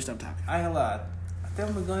 11? Let me stop talking. I ain't gonna lie. I think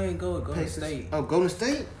I'm gonna go ahead and go with Golden State. Oh, Golden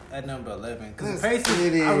State? At number 11. Because the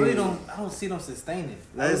Pacers, I don't see them sustaining.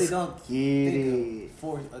 I really don't think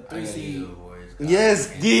a 3 seed. Yes,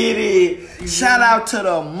 get it. Shout out to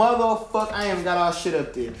the motherfucker. I ain't got all shit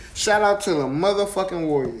up there. Shout out to the motherfucking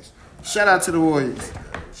Warriors. Shout out to the Warriors.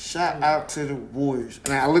 Shout out to the Warriors.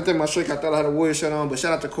 And I looked at my shirt. I thought I had a Warriors shirt on, but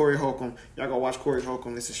shout out to Corey Holcomb. Y'all go watch Corey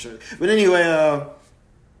Holcomb. This is shirt. But anyway,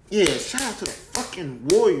 yeah, shout out to the fucking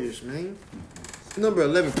Warriors, man. Number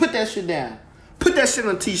 11. Put that shit down. Put that shit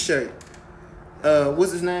on a t-shirt.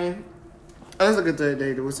 What's his name? Let's look at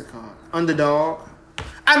the what's it called? Underdog.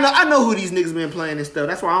 I know who these niggas been playing and stuff.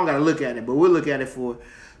 That's why I don't gotta look at it, but we'll look at it for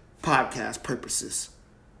podcast purposes.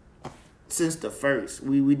 Since the first,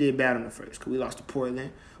 we did bad on the first because we lost to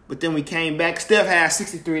Portland, but then we came back. Steph had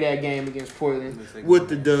 63 that game against Portland with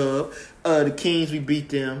the dub. The Kings, we beat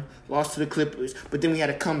them, lost to the Clippers, but then we had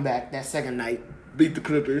a comeback that second night, beat the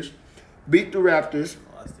Clippers, beat the Raptors,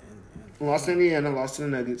 lost to Indiana, lost to the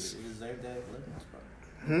Nuggets.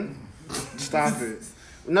 Stop it.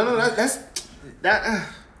 No,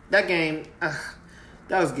 that game.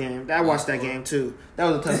 That was game. I watched that game too. That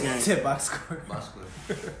was a tough game. Tip box score.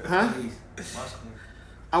 Huh?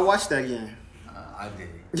 I watched that game. I did.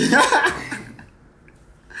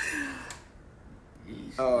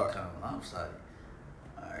 I'm sorry.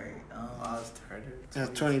 Alright.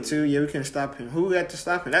 That's 22. Yeah, we couldn't stop him. Who had to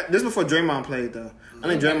stop him? This before Draymond played though. I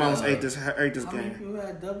think Draymond was ate this How many game. people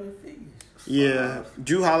had double figures? Yeah,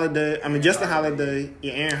 Drew Holiday. Justin Holiday.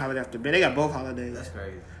 Yeah, Aaron Holiday after Ben. They got both Holidays. That's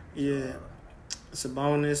crazy. Yeah,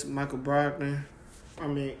 Sabonis, Michael Brogdon.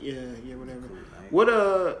 Yeah, whatever. What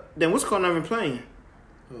then what's called not even playing?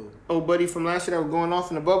 Who? Old buddy from last year that was going off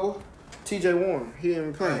in the bubble, T.J. Warren. He didn't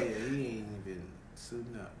even play. Oh, yeah, he ain't even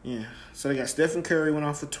suiting up. Yeah. So they got Stephen Curry went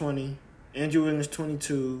off for 20. Andrew Wiggins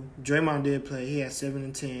 22. Draymond did play. He had 7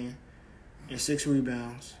 and 10 and 6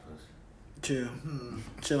 rebounds. Chill on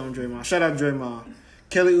Draymond. Shout out Draymond.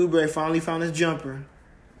 Kelly Oubre finally found his jumper.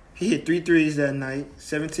 He hit 3 threes that night.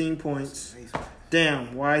 17 points.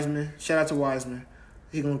 Damn, Wiseman. Shout out to Wiseman.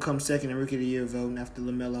 He gonna come second in Rookie of the Year voting after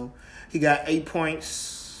LaMelo. He got 8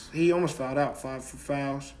 points. He almost fouled out. 5 for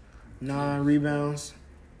fouls. 9 rebounds.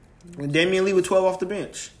 And Damian Lee with 12 off the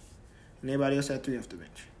bench. And everybody else had 3 off the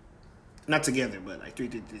bench. Not together, but like 3.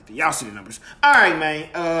 Y'all see the numbers. All right, man.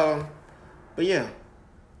 But yeah.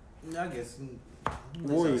 I guess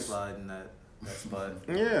Warriors. sliding that. that spot.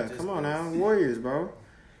 Yeah, Just come on close. now. Warriors, bro.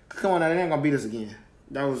 Come on now, they ain't gonna beat us again.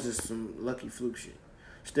 That was just some lucky fluke shit.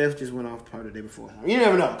 Steph just went off part of the day before. You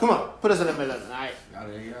never know. Come on, put us in the middle of it. All right.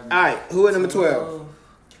 All right, who at number 12?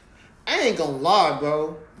 I ain't gonna lie,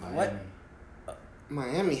 bro. What?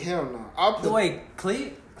 Miami, hell no. I'll put, Wait,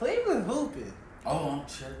 Cleveland hooping. Oh, I'm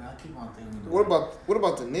tripping. I keep on thinking. what about the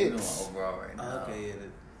We're doing Knicks? overall right now? Okay, yeah.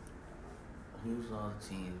 Who's on the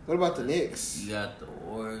team? What about the Knicks? You got the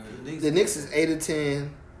Warriors. The Knicks is 8-10.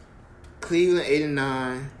 Cleveland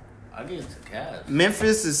 8-9. I get it to Cavs.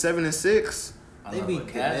 Memphis is 7-6. I They know, beat but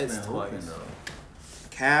the Cavs Nets been hooping, twice.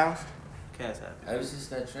 though. Cavs. Cats happy. Ever since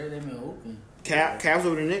that trade, they've been hooping. Cavs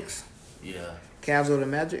over the Knicks. Yeah. Cavs over the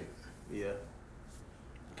Magic. Yeah.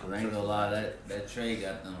 Cause I ain't gonna lie, that trade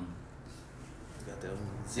got them. Got them.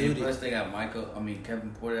 And plus they got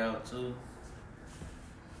Kevin Porter out too.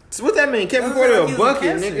 So what that mean? Kevin That Porter was a like he was a bucket,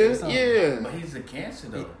 cancer or nigga. something. Yeah. But he's a cancer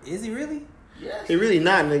though. Is he really? Yes. He really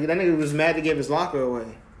not, nigga. That nigga was mad to give his locker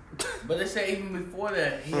away. But they say even before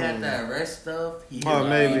that, he had that arrest stuff. He hit Oh,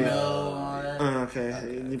 maybe. email and all that.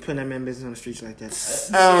 Okay. You putting that man business on the streets like that.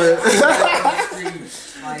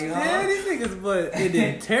 Yeah, these niggas but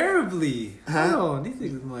ended terribly. Huh? Hold on, these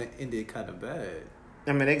niggas might ended kind of bad.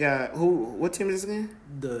 I mean, they got who? What team is this again?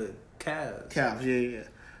 The Cavs Cavs.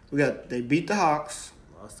 Yeah. They beat the Hawks.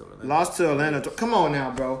 lost to Orlando. Lost to Atlanta. Come on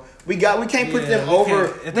now, bro. We can't put Yeah, them we over.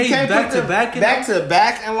 can't. If We they can't back put to them back and back to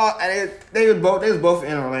back and lost. They was both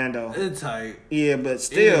in Orlando. It's tight. Yeah, but they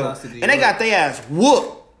still, lost to New and they York. got their ass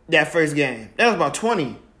whooped that first game. That was about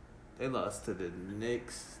 20. They lost to the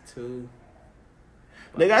Knicks too.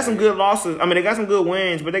 They got some good losses. I mean, they got some good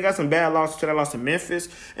wins, but they got some bad losses. They lost to Memphis,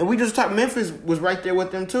 and we just talked. Memphis was right there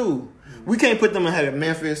with them too. We can't put them ahead of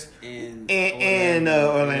Memphis and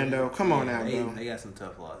Orlando. Come on now, bro. They got some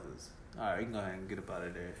tough losses. All right, we can go ahead and get up out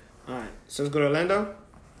of there. All right, so let's go to Orlando.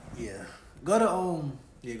 Yeah, go to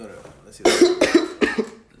go to let's see. What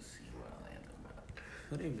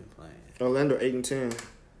What they been playing? Orlando 8-10.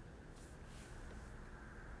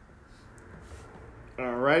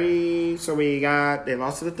 Alrighty, so they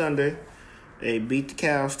lost to the Thunder. They beat the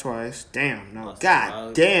Cavs twice. Damn, no, Lost to god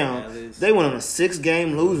Dallas, damn, Dallas. they went on a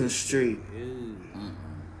 6-game losing streak. Ew.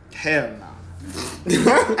 Hell no.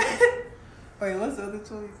 Wait, what's the other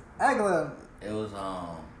choice? I go. It was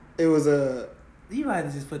It was You might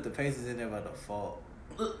have just put the Pacers in there by default.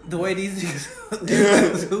 The way these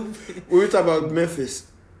niggas. we were talking about Memphis.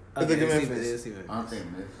 I Okay, think of let's see Memphis. what it is. I don't think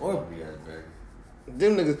Memphis Or- will be as better.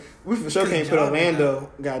 Them niggas, we for sure can't put Job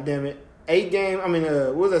Orlando. God damn it, 8-game. I mean,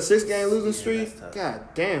 what was that 6-game losing Yeah, streak? that's tough. God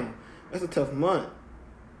damn, that's a tough month.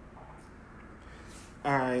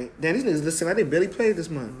 All right, damn, these niggas listen like they barely played this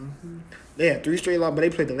month. Mm-hmm. They had 3 straight losses, but they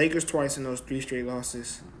played the Lakers twice in those 3 straight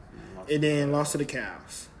losses, Mm-hmm. and then lost to the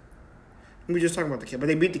Cavs. We were just talking about the Cavs, but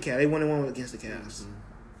they beat the Cavs. They 1-1 against the Cavs.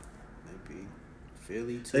 They beat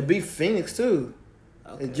Philly too. They beat Phoenix too.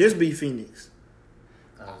 Okay. They just beat Phoenix.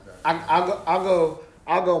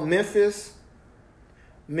 I'll go Memphis,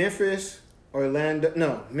 Orlando.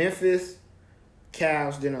 No, Memphis,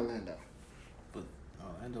 Cavs, then Orlando. But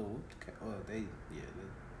Orlando,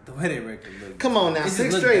 the way they record look. Come on now, It just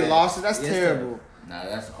 6 look straight bad. loses. That's Yeah, it's terrible. Nah,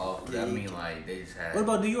 that's awful. Yeah, I you mean, can- like they just had. What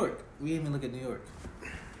about New York? We didn't even look at New York.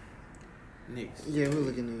 Knicks. Yeah, we're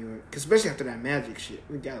looking at New York, 'cause especially after that Magic shit.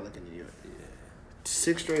 We gotta look at New York. Yeah.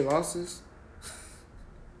 6 straight losses.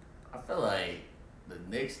 I feel like the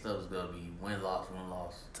Knicks stuff is gonna be win loss.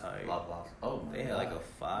 Tight. Loss. Oh my They had God. like a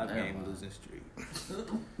 5-game Never mind. losing streak.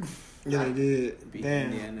 Yeah, they did. Beat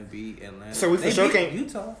Damn. Indiana, beat Atlanta. So we for They sure beat can't-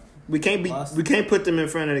 Utah. We can't put them in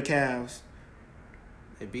front of the Cavs.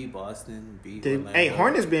 They beat Boston. Beat Hey, Orlando.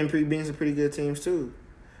 Hornets being some pretty good teams too.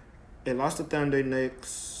 They lost to Thunder,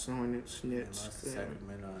 Knicks, Hornets, They Nets. lost to Yeah.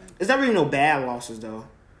 Sacramento. It's not really no bad losses though.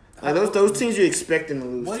 Like those teams you expect them to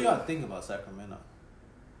lose. What do to. y'all think about Sacramento?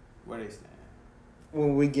 Where they stand?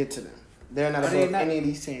 When we get to them, they're not Are they above not- any of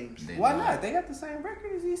these teams. They Why not. not? They got the same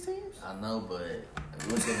record as these teams. I know, but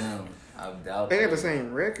look at them. I doubt They got the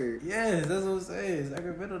same record. Yes, that's what I'm saying.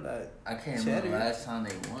 Sacramento not. I can't Cheddar. remember last time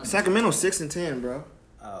they won. Sacramento 6-10, bro.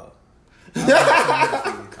 Oh.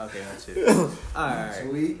 Okay, that's it.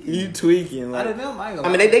 Alright. You tweaking? I Like, didn't know. I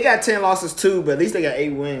mean, they got 10 losses too, but at least they got 8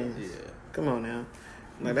 wins. Yeah. Come on now,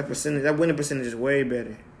 like that winning percentage is way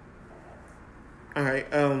better. All right,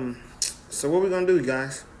 so what we gonna do,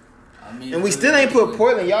 guys? I mean, And we still ain't put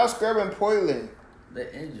Portland. Y'all scrubbing Portland.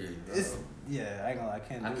 the injury. Bro. It's yeah. I ain't gonna. I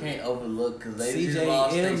can't. I do can't it. overlook because they just CJ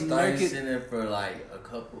lost their M. starting Nurkic. center for like a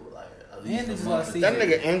couple, like at And least they a just month. lost or That two.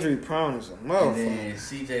 nigga injury prone is a And motherfucker. then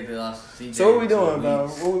CJ they lost CJ. So what we for 2 doing, bro?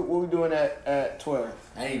 weeks. What we doing at 12?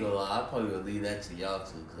 I ain't gonna lie. I probably would leave that to y'all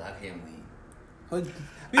too because I can't leave.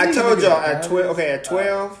 I told y'all at 12. Okay, at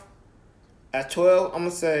 12. At 12, I'm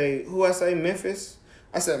gonna say who I say Memphis.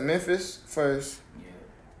 I said Memphis first. Yeah.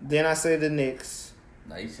 Then I say the Knicks.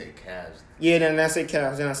 No, you said Cavs. Yeah, then I say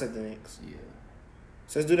Cavs. Then I said the Knicks. Yeah.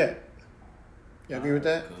 So let's do that. Y'all agree with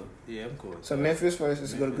that? Cool. Yeah, I'm cool. So Memphis first.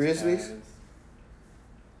 Let's go to Grizzlies. Cavs.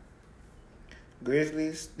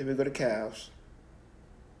 Grizzlies. Then we go to Cavs.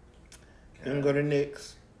 Then we go to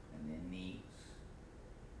Knicks. And then Knicks.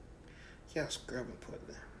 Y'all scrubbing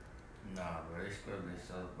Portland. Nah, bro, they scrubbed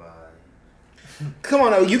themselves by. Come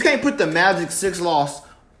on, though. You can't put the Magic 6 loss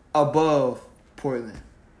above Portland.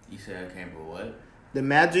 You said I came for what? The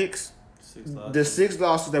Magic's, 6 losses. the 6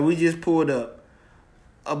 losses that we just pulled up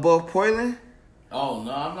above Portland. Oh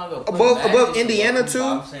no, I'm not gonna put Above Magic Indiana above them, too?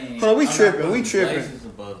 but I'm saying Hold on, we I'm not tripping, putting we tripping. Blazers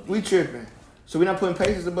above them. We tripping. So we not putting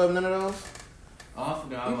Pacers above none of those? Oh, I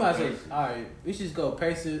forgot. We about might as well. Blazers. All right, we should just go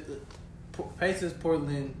Pacers,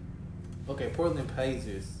 Portland. Okay, Portland,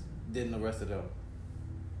 Pacers. Then the rest of them.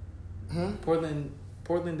 Portland,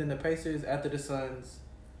 then the Pacers after the Suns.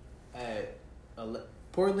 At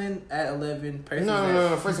Portland at 11. Pacers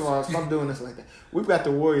No. First of all, stop doing this like that. We've got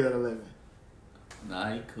the Warriors at 11.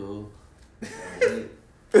 Nah, he cool. Did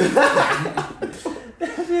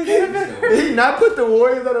he not put the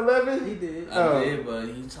Warriors at 11? He did. I did, but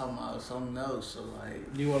he talking about something else. So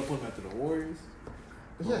like, Do you want to put him after the Warriors?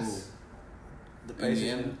 Yes. The Pacers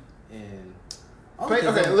Indiana? and. Okay,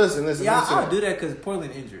 listen. Yeah, listen. I'll do that because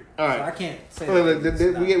Portland injured. All right. So I can't say. Look,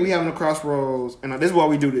 that we having a crossroads, and this is why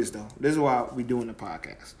we do this though. This is why we doing the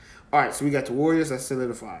podcast. All right, so we got the Warriors. That's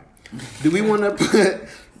solidified. Do we want to put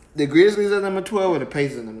the Grizzlies at number 12 or the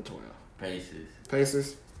Pacers at number 12? Pacers.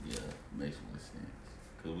 Pacers. Yeah, makes more sense.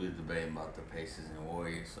 Cause we was debating about the Pacers and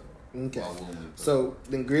Warriors. So Okay. why wouldn't we put- So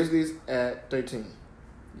then Grizzlies at 13.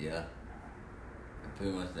 yeah, and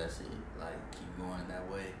pretty much that's it. Like keep going that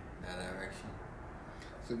way, that direction.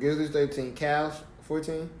 So Grizzlies 13, Cavs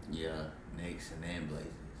 14, Yeah, Knicks and then Blazers.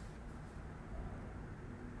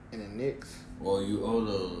 and then Knicks. Well, you hold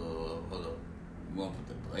up. You want to put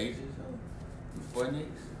the Blazers on before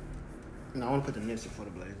Knicks? No, I want to put the Knicks before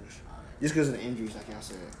the Blazers. Just because of the injuries, like y'all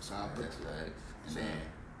said. So I'll put. That's facts. And then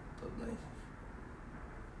put Blazers.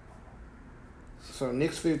 So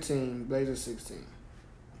Knicks 15, Blazers 16.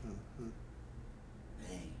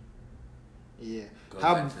 Dang. Yeah. Go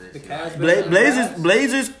How back to this the shit. Cavs Like,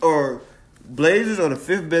 Blazers are the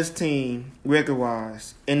 5th best team record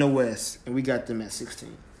wise in the West, and we got them at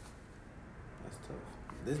 16. That's tough.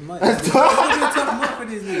 This month. It's gonna be a tough month for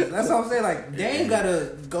these niggas. That's what I'm saying. Like Dame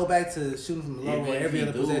gotta go back to shooting from the low even if every he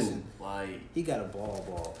other do, possession. like, He got a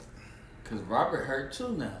ball. cause Robert hurt too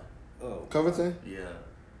now. Oh Covington? Yeah.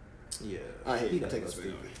 yeah. I hate He you. gotta Take go a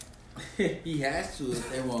speed. speed. He has to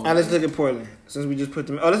if they won't. All right, let's look at Portland. Since we just put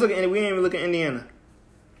them. Oh, let's look at. We didn't even look at Indiana.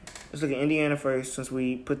 Let's look at Indiana first, since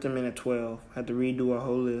we put them in at 12. Had to redo our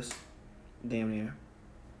whole list. Damn near.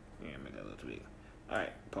 Yeah, make that a little too big. All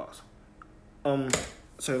right, pause.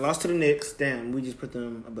 So they lost to the Knicks. Damn, we just put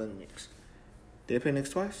them above the Knicks. Did they play Knicks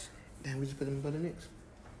twice? Damn, we just put them above the Knicks.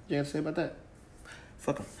 You got to say about that?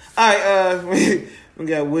 Fuck them. All right, we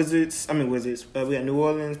got Wizards. We got New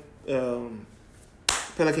Orleans.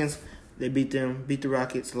 Pelicans. They beat them, beat the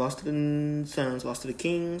Rockets, lost to the Suns, lost to the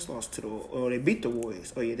Kings, they beat the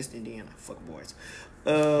Warriors. Oh yeah, this is Indiana. Fuck boys.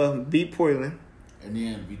 Beat Portland. And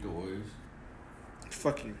then beat the Warriors.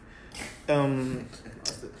 Fuck you.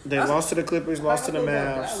 They lost to the Clippers, lost to the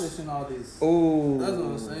Dallas Mavs. and all this. Oh, That's what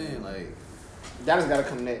I'm saying. Like Dallas got to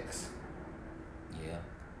come next. Yeah.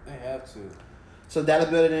 they have to. So Dallas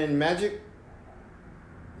better than Magic?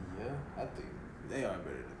 Yeah, I think they are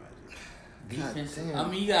better than Magic. Defense. damn. I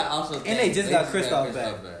mean, you got also. And they just got Kristaps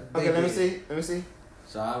back. Okay, They let me did. see.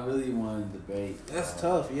 So I really want to debate. That's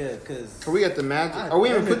tough, yeah, because So we got the Magic. I Oh, we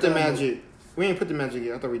didn't put the definitely Magic. We didn't put the Magic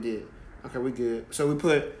yet. I thought we did. Okay, we good. So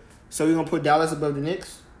we're gonna put Dallas above the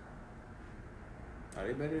Knicks. are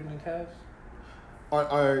they better than the Cavs?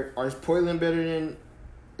 Or is Portland better than?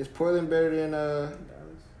 Is Portland better than Dallas?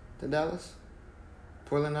 Dallas?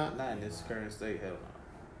 Portland not. Not in this current state, hell no.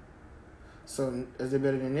 So is they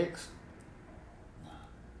better than Knicks?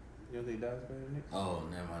 You don't think Dallas better than Knicks? Oh,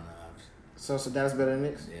 never mind. So Dallas better than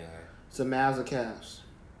Knicks? They are. So Mavs or Cavs?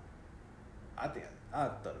 I thought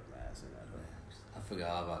of Mavs in that. I forgot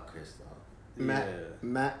all about Kristaps.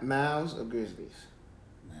 Mavs or Grizzlies?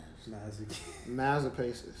 Mavs. Mavs or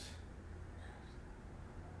Pacers?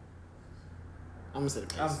 I'm gonna say the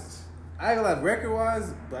Pacers. I ain't gonna lie, record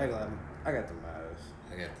wise, but I got the Mavs. I got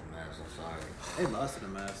the Mavs. I'm sorry. They lost to the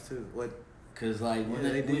Mavs too. What? Cause like when,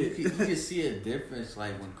 Yeah, when they did. you can see a difference.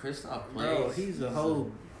 Like when Kristaps plays, Bro, he's a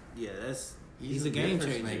whole. Yeah, that's. He's a game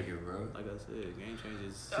difference changer. maker, bro. Like I said, game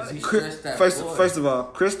changers. He stretched that First floor. of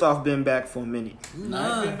all, Kristoff been back for a minute.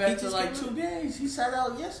 Nah, he been back he to just like came 2 games. He sat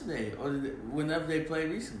out yesterday or whenever they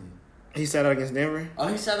played recently. He sat out against Denver. Oh,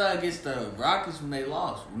 he sat out against the Rockets when they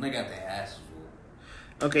lost. When they got their asses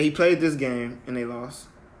whooped. Okay, he played this game and they lost.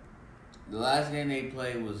 The last game they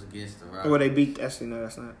played was against the Rockets. Well, they beat. Actually, no,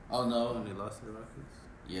 that's not. Oh no. When they lost to the Rockets.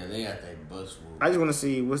 Yeah, they got that bus whoop. I just want to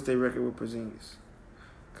see what's their record with Porzingis.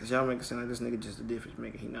 Cause y'all make it sound like this nigga just a difference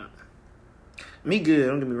maker. He not. Me good.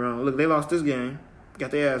 Don't get me wrong. Look, they lost this game.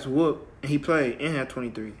 Got their ass whooped, and he played and had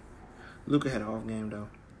 23. Luka had an off game though.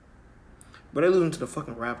 But they losing to the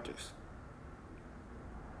fucking Raptors.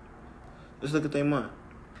 Let's look at their month.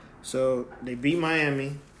 So they beat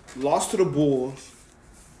Miami, lost to the Bulls,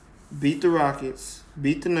 beat the Rockets,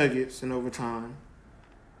 beat the Nuggets in overtime,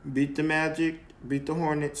 beat the Magic, beat the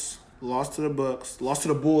Hornets, lost to the Bucks, lost to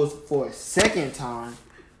the Bulls for a second time.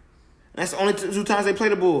 That's the only 2 times they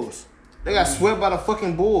played the Bulls. They got swept by the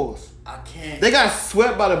fucking Bulls. I can't. They got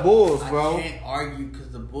swept by the Bulls, bro. I can't argue because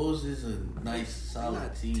the Bulls is a nice, solid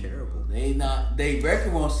not team. terrible. They not. They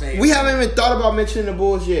record won't say. We haven't even thought about mentioning the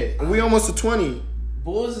Bulls yet. And we almost to 20.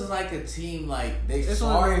 Bulls is like a team. Like they It's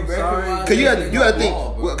sorry only- record. sorry. Cause you got to think.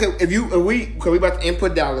 Ball, bro. Okay, we about to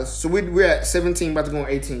input Dallas, so we're at 17, about to go on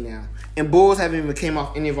 18 now, and Bulls haven't even came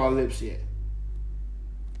off any of our lips yet.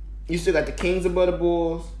 You still got the Kings above the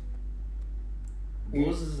Bulls.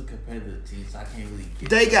 Bulls is a competitive team, so I can't really get.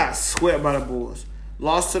 They got swept by the Bulls,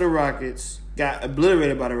 lost to the Rockets, got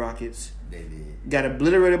obliterated by the Rockets, They did. got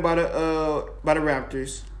obliterated by the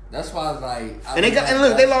Raptors, That's why I was like. and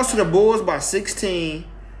they lost to the Bulls by 16,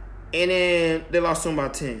 and then they lost to them by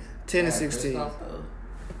 10 and 16.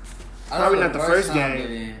 Probably not the first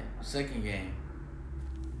game. Second game.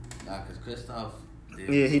 Nah, cause Kristoff.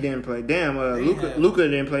 Yeah, he didn't play. Damn, They had- Luka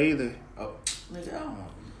didn't play either. Oh, nigga, I don't know.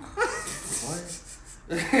 What?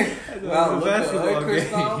 Well, Wow, basketball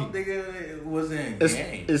Kristoff, nigga, was in It's,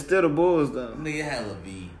 game. it's still the Bulls though. Nigga had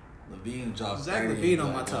Levine. Levine dropped. Zach 30 Levine and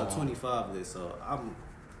on my like, top go on. 25 list, so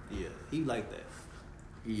he like that.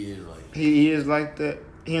 He is like. He is like that.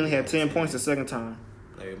 He only had 10 points the second time,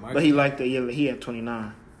 Larry but he Marketing. liked that. Yeah, he had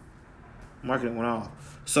 29. Marketing went off.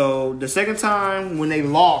 So the second time when they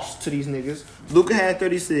lost to these niggas, Luka had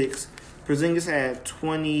 36, Porzingis had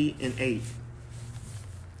 20 and 8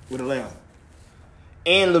 with a layup,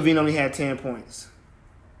 and Levine only had 10 points.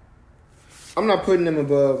 I'm not putting them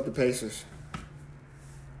above the Pacers.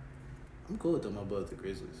 I'm cool with them above the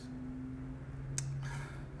Grizzlies.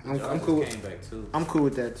 I'm Y'all cool. just came back too. I'm cool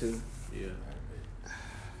with that too. Yeah.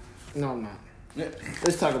 No, I'm not.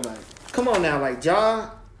 Let's talk about it. Come on now, like Ja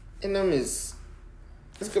and them is.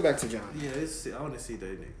 Let's go back to John. Yeah, I want to see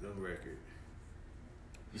them record.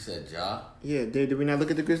 You said Ja? Yeah, did we not look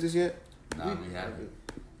at the Grizzlies yet? Nah, we haven't.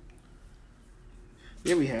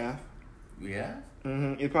 Yeah, we have. We have?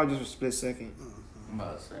 It probably just was a split second. I'm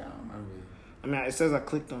about to say, I don't remember. I mean, it says I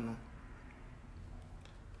clicked on them.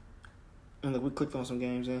 And look, we clicked on some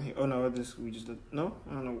games in here. Oh no, we just no,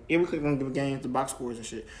 I don't know. Yeah, we clicked on the games, the box scores and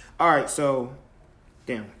shit. All right, so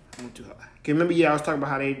damn, I went too high. Can remember? Yeah, I was talking about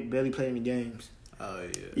how they barely played any games. Oh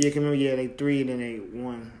yeah. Yeah, can remember? Yeah, they 3 and then they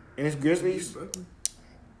 1. And it's Grizzlies. Brooklyn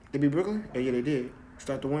They beat Brooklyn. Oh yeah, they did.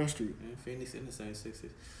 Start the win streak. and Phoenix in the same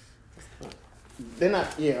Sixers. They're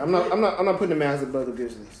not. Yeah, I'm not putting them as above the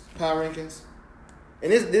Grizzlies. Power rankings.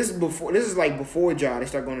 And this is like before Ja. They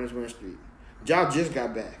start going on this win streak. Ja just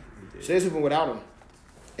got back. So they're super without him.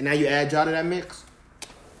 And now you add Ja to that mix.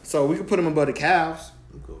 So we can put them above the Cavs.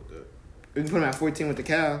 I'm cool with that. We can put them at 14 with the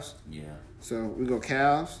Cavs. Yeah. So we go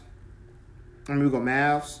Cavs. We go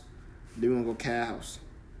Mavs. Then we gonna go Cavs.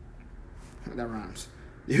 That rhymes.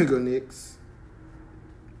 Then we go Knicks.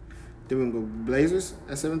 Then we gonna go Blazers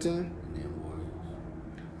at 17. And then Warriors.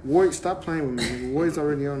 Warriors, stop playing with me. Warriors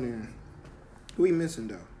already on there. Who we missing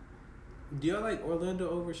though? Do y'all like Orlando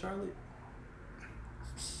over Charlotte?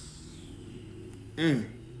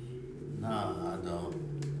 Nah, I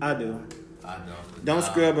don't. I do. I don't. Don't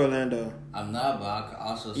scrub Orlando. I'm not, but I can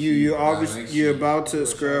also see You're the obviously direction. you're about to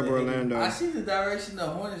scrub Orlando. I see the direction the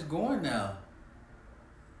Hornets going now.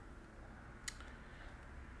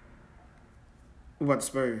 What about the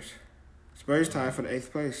Spurs? Spurs tied for the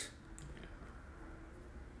 8th place.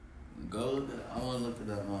 Go look at. I want to look at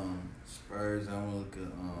the Spurs. I want to look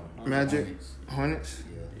at Magic. Hornets. Hornets.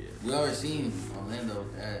 Yeah. We already seen Orlando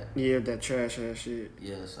with that. Yeah, that trash ass shit.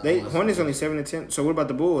 Yeah. So They Hornets only 7 and 10. So what about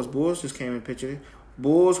the Bulls? Bulls just came in picture.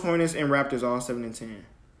 Bulls, Hornets, and Raptors all 7 and 10.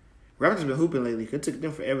 Raptors been hooping lately. It took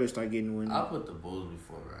them forever to start getting wins. I put the Bulls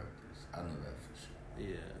before Raptors. I know that for sure.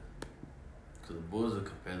 Yeah. Because the Bulls are a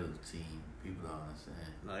competitive team. People don't understand.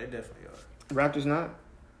 No, they definitely are. Raptors not.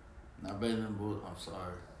 Not better than Bulls. I'm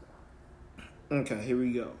sorry. Okay, here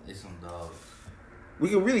we go. They some dogs. We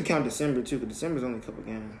can really count December too, because December's only a couple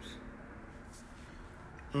games.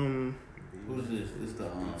 Who's this? It's the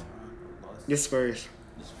This Spurs.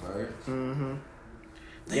 The Spurs. Mm-hmm.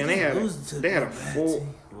 They Yeah, they had a bad full.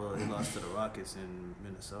 team. Well, they lost to the Rockets in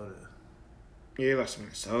Minnesota. Yeah, they lost to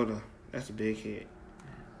Minnesota. That's a big hit.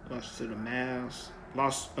 Lost to the Mavs.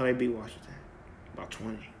 They beat Washington. About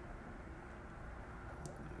 20.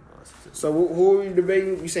 So who are you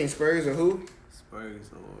debating? You saying Spurs or who? Spurs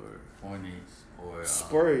or Hornets or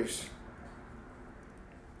Spurs.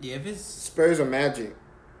 yeah, if it's Spurs or Magic?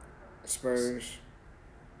 Spurs.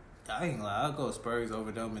 I ain't gonna lie, I'll go Spurs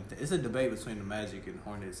over them. It's a debate between the Magic and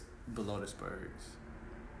Hornets below the Spurs.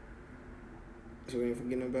 So we ain't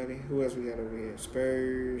forget nobody. Who else we got over here?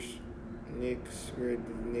 Spurs, Knicks. Where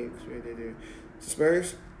the Knicks? Where they do?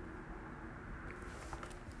 Spurs.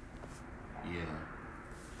 yeah.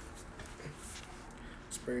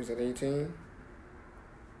 Spurs at 18.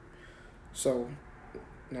 So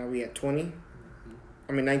now we at 20.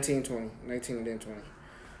 I mean 19, 20. 19 and then 20.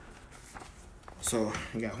 So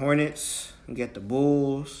we got Hornets. We got the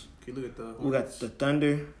Bulls. Can you look at the We got the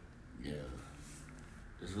Thunder. Yeah.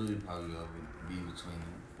 It's really probably going to be between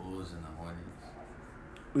the Bulls and the Hornets.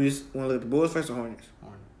 We just want to look at the Bulls first or Hornets?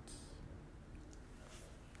 Hornets.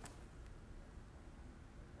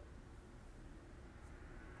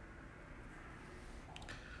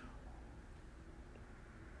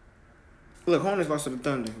 Look, Hornets lost to the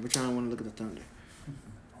Thunder. We're trying to want to look at the Thunder.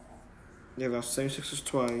 They lost to 76ers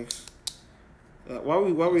twice. Why are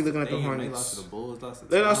we looking at the Damn, Hornets? They lost to the Bulls.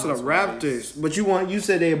 They lost to the Raptors. But you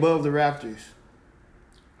said they above the Raptors.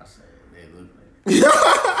 I said they look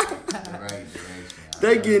like the right direction.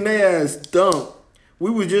 They getting their ass dumped. We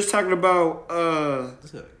were just talking about Look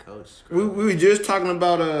at the coach. we were just talking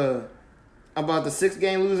about the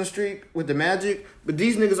 6-game losing streak with the Magic, but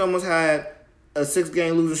these niggas almost had a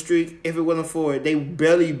 6-game losing streak if it wasn't for it. They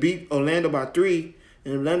barely beat Orlando by 3,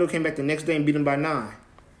 and Orlando came back the next day and beat them by 9.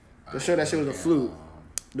 To show that shit was a fluke.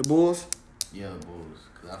 The Bulls? Yeah, the Bulls.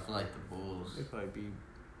 Because I feel like the Bulls. They probably beat.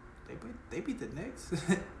 They beat the Knicks. This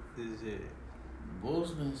shit. The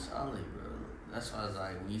Bulls been solid, bro. That's why I was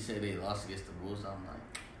like, when you say they lost against the Bulls, I'm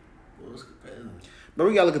like, Bulls competitive. But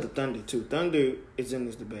we gotta look at the Thunder too. Thunder is in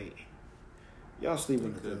this debate. Y'all sleep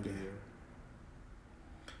on the Could be Thunder. here.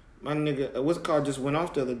 My nigga, what's it called, just went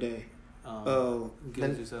off the other day.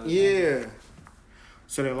 Gilgeous Alexander. Yeah.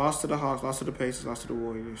 So they lost to the Hawks, lost to the Pacers, lost to the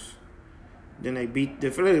Warriors. Then they beat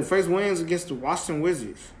the first wins against the Washington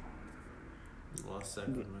Wizards. Lost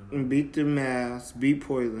Sacramento. And beat the Mavs, beat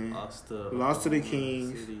Portland. Lost to the Oklahoma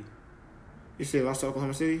Kings. City. You said lost to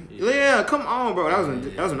Oklahoma City? Yeah. Yeah, come on, bro. That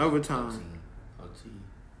was an overtime. OT.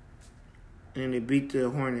 And then they beat the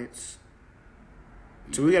Hornets.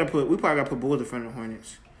 So we probably gotta put Bulls in front of the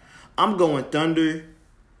Hornets. I'm going Thunder,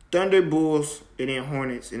 Bulls, and then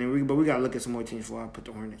Hornets, and then we gotta look at some more teams before I put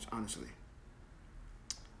the Hornets. Honestly,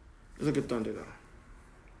 let's look at Thunder though.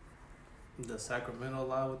 Does Sacramento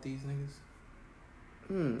lie with these niggas?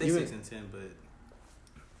 They Even- 6-10, but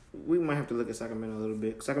We might have to look at Sacramento a little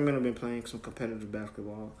bit. Sacramento been playing some competitive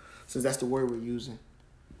basketball, since that's the word we're using.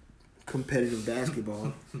 Competitive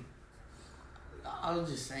basketball. I was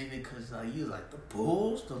just saying it because you like the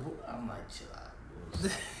Bulls. I'm like, chill out,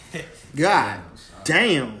 Bulls. God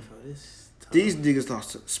damn. bro, this tough. These niggas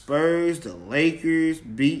lost to the Spurs, the Lakers,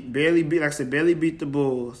 barely beat the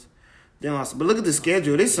Bulls. Then lost. But look at the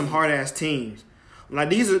schedule. There's some hard ass teams. Like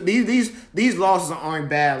these losses aren't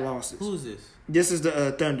bad losses. Who's this? This is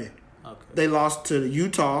the Thunder. Okay. They lost to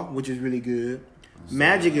Utah, which is really good.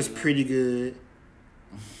 Magic is pretty good.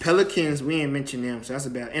 Pelicans, we ain't mentioned them, so that's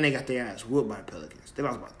about. And they got their ass whooped by the Pelicans. They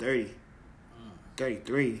lost by 30.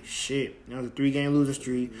 33. Shit. That was a 3-game losing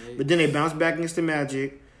streak. But then they bounced back against the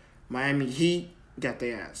Magic. Miami Heat got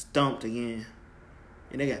their ass dumped again.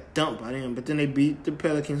 And they got dumped by them. But then they beat the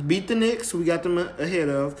Pelicans. Beat the Knicks, who we got them ahead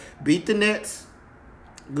of. Beat the Nets.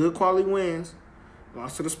 Good quality wins.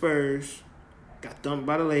 Lost to the Spurs. Got dumped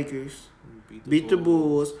by the Lakers. Beat the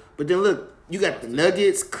Bulls. But then look, you got the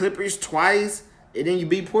Nuggets, Clippers twice. And then you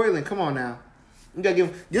beat Portland. Come on now. You gotta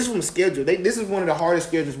give this from the schedule. This is one of the hardest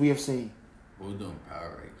schedules we have seen. We're doing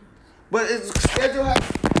power rankings. But it's schedule.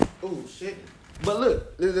 Oh shit! But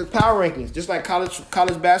look, there's the power rankings. Just like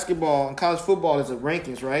college basketball and college football is a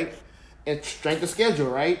rankings, right? And strength of schedule,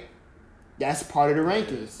 right? That's part of the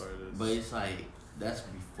rankings. But it's like, that's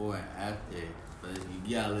before and after. But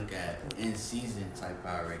you gotta look at in-season type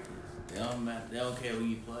power rankings. They don't care who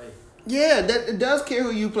you play. Yeah, that it does care who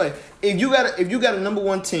you play. If you got a number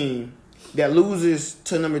 1 team that loses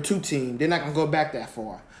to a number 2 team, they're not gonna go back that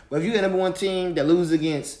far. But if you got a number 1 team that loses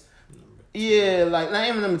against Yeah, like not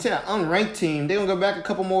even number 10, an unranked team. They gonna go back a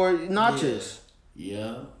couple more notches.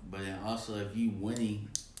 Yeah, but then also if you winning,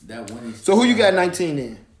 that winning. So who you got 19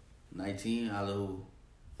 in? 19 out of who?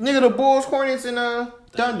 Nigga, the Bulls, Hornets, and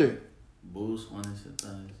Thunder. Bulls, Hornets, and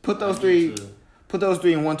Thunder. Put those three. Put those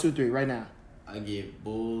three in 1, 2, 3 right now. I get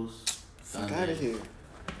Bulls, Fuck Thunder, out of here.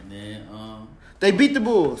 and then They beat the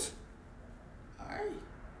Bulls. all right.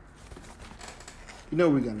 You know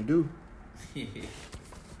what we gonna do?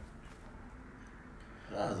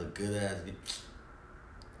 That was a good ass game.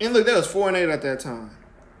 And look, that was 4-8 at that time.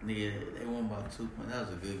 Nigga, they won by 2 points. That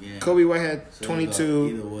was a good game. Kobe White had So it 22.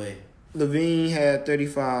 go either way. Levine had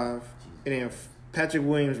 35. And then Patrick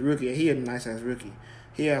Williams, rookie. He had a nice ass rookie.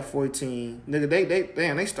 He had 14. Nigga,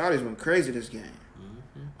 they starters went crazy this game.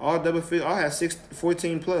 All double fit. All had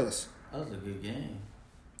 14 plus. That was a good game.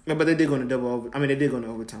 Yeah, but they did go into double over. I mean, they did go into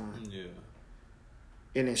overtime. Yeah.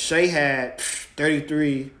 And then Shea had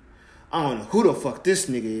 33. I don't know who the fuck this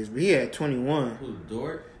nigga is, but he had 21. Who,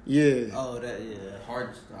 Dort? Yeah. Oh, that yeah.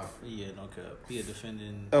 Hard stuff. Yeah, no cap. He a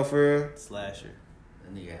defending Oh, for real? slasher.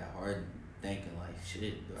 That nigga had hard thinking like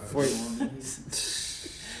shit. Do I For- really want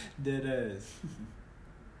these? Dead ass.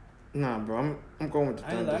 Nah, bro. I'm going with the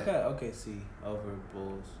I Thunder. got OKC over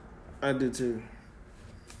Bulls. I do too. Man,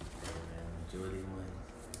 majority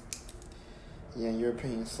wins. Yeah, your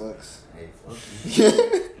opinion sucks. Hey, fuck you.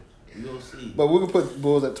 You gonna see. But we can put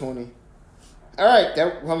Bulls at 20. All right,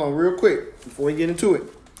 hold on real quick before we get into it.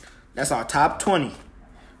 That's our top 20.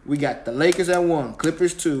 We got the Lakers at 1,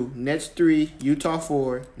 Clippers 2, Nets 3, Utah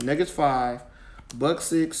 4, Nuggets 5, Bucks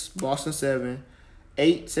 6, Boston 7,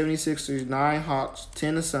 8 76ers, 9 Hawks,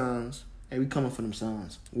 10 the Suns. Hey, we coming for them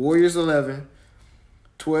Suns. Warriors 11,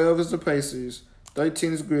 12 is the Pacers,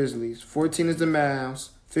 13 is Grizzlies, 14 is the Mavs,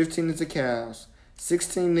 15 is the Cavs,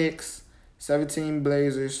 16 Knicks, 17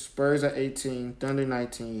 Blazers, Spurs at 18, Thunder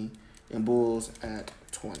 19, and Bulls at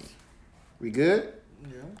 20. We good?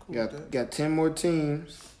 Yeah, I'm cool Got 10 more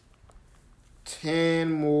teams.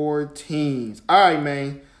 10 more teams. All right,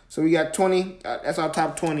 man. So we got 20. That's our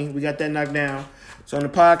top 20. We got that knocked down. So on the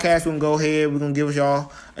podcast, we're going to go ahead. We're going to give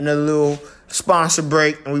y'all another little sponsor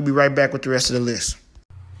break, and we'll be right back with the rest of the list.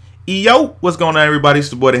 Yo, what's going on, everybody? It's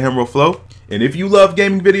the boy, the Hemro Flow. And if you love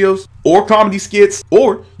gaming videos or comedy skits,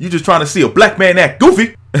 or you just trying to see a black man act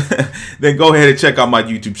goofy, then go ahead and check out my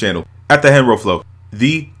YouTube channel at the Henro Flow.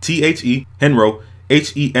 The THE Henro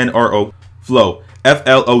HENRO Flow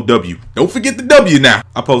FLOW. Don't forget the W now.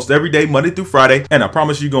 I post every day, Monday through Friday, and I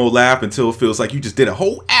promise you're gonna laugh until it feels like you just did a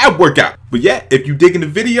whole ab workout. But yeah, if you digging the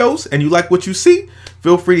videos and you like what you see,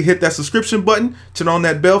 feel free to hit that subscription button, turn on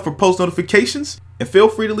that bell for post notifications, and feel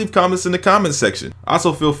free to leave comments in the comments section.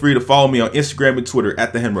 Also, feel free to follow me on Instagram and Twitter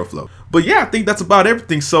at the Henro Flow. But yeah, I think that's about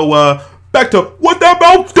everything. So back to What That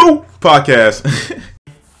About Do podcast.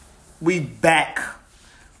 We back.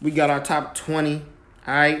 We got our top 20.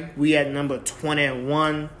 All right. We at number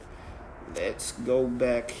 21. Let's go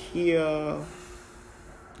back here. Let's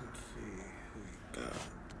see who we got.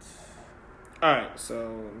 All right.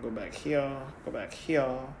 So go back here. Go back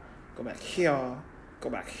here. Go back here. Go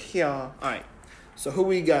back here. All right. So who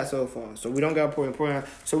we got so far? So we don't got Portland.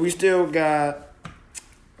 So we still got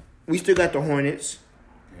the Hornets.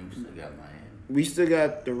 And we still got Miami. We still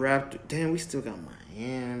got the Raptors. Damn, we still got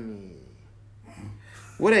Miami.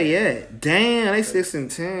 Where they at? Damn, they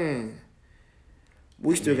 6-10.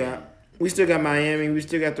 We still got Miami. We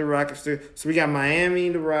still got the Rockets. So we got Miami,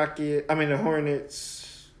 the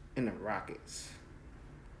Hornets, and the Rockets,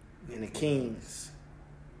 and the Kings,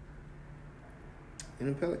 and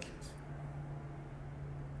the Pelicans.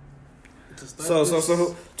 So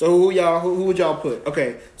who would y'all put?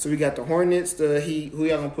 Okay, so we got the Hornets, the Heat. Who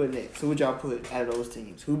y'all gonna put next? Who would y'all put out of those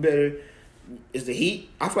teams? Who better? Is the Heat?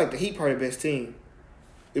 I feel like the Heat probably the best team.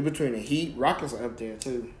 In between the Heat, Rockets are up there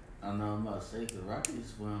too. I know I'm about to say because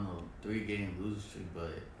Rockets went on a 3-game losing streak, but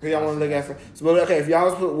Who y'all want to look at for? So, but okay, if y'all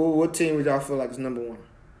was put, what team would y'all feel like is number one?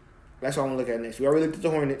 That's what I want to look at next. We already looked at the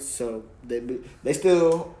Hornets, so they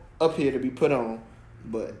still up here to be put on,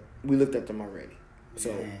 but we looked at them already. So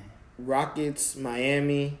yeah. Rockets,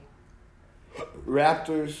 Miami,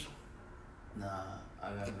 Raptors. Nah,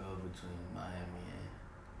 I gotta go between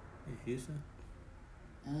Miami Houston?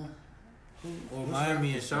 and Or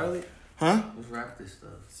Miami and Charlotte? Huh? what's Raptors stuff?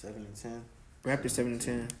 7-10. Raptors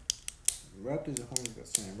 7-10. Raptors and Hornets got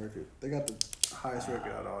the same record. They got the highest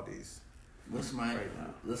record out of all these. What's Miami? Right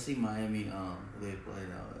now. Let's see Miami. Who they play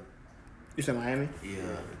now? You said Miami? Yeah,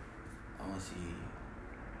 I want to see.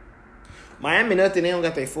 Miami nothing. They don't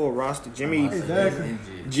got their full roster. Jimmy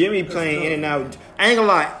Exactly. playing in and out. I ain't gonna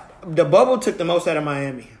lie. The bubble took the most out of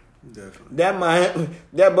Miami. Definitely.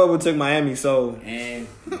 That bubble took Miami. So And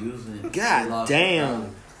using God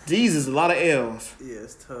damn, these is a lot of L's. Yeah,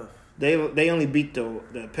 it's tough. They only beat the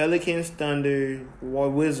Pelicans, Thunder,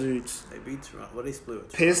 Wizards, They beat Toronto. Well, they split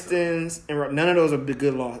with Toronto. Pistons, and none of those are big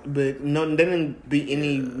good losses. But no, they didn't beat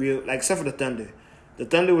any real except for the Thunder. The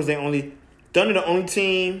Thunder was the only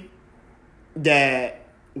team that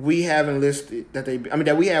we haven't listed that they. I mean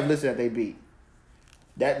that we have listed that they beat.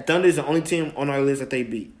 That Thunder is the only team on our list that they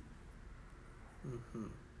beat. Mm-hmm.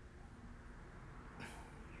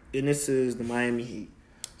 And this is the Miami Heat,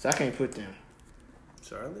 so I can't put them.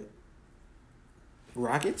 Charlotte?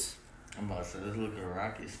 Rockets. I'm about to say, let's look at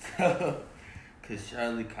Rockets. Because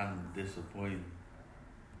Charlotte kind of disappointing.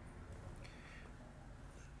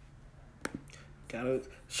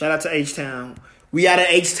 Shout out to H-Town. We out of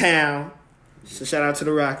H-Town. So shout out to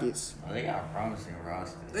the Rockets. Oh, they got a promising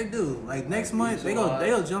roster. They do. Like next month,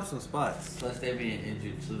 they'll jump some spots. Plus, they being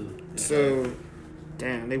injured too. So,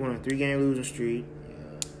 damn, they won a 3-game losing streak.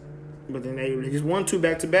 But then they just won 2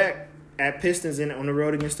 back-to-back at Pistons and on the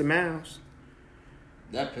road against the Mavs.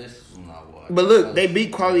 That Pistons was not watching. But look, they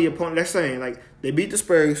beat quality opponents. That's saying, like, they beat the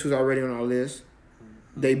Spurs, who's already on our list.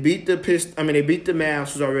 They beat the they beat the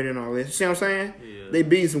Mavs, who's already on our list. See what I'm saying? Yeah. They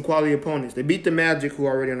beat some quality opponents. They beat the Magic, who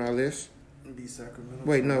are already on our list. Beat Sacramento.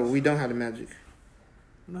 Wait, no, we don't have the Magic.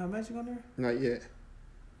 You don't have Magic on there? Not yet.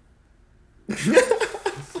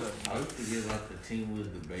 I would forget about the team was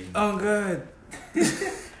debating. Oh, good.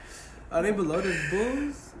 Are they below the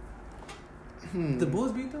Bulls? The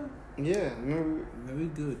Bulls beat them? Yeah, remember? Man, we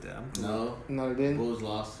good with that. I'm cool. No. No, they didn't. Bulls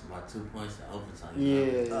lost by 2 points in overtime.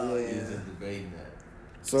 Yeah. He was debating that.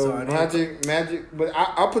 So are they- Magic, but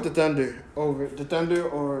I'll put the Thunder over the Thunder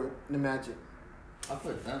or the Magic. I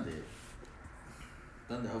put Thunder.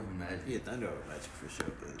 Thunder over Magic. Yeah, Thunder over Magic for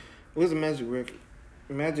sure. But What's the Magic record?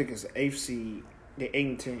 Magic is the 8th seed. They're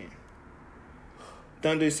 8-10.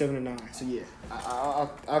 Thunder is 7-9. So yeah,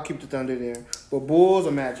 I'll keep the Thunder there. But Bulls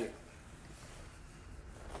or Magic?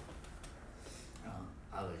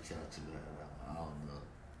 I'll let y'all two that. I don't know.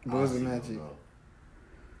 Bulls or Honestly, Magic? I don't know.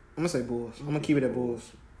 I'm gonna say Bulls. I'm gonna keep it at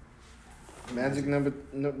Bulls. Magic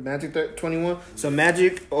 21. So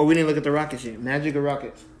Magic, or we didn't look at the Rockets yet. Magic or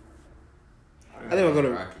Rockets? I think I'll go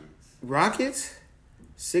to Rockets.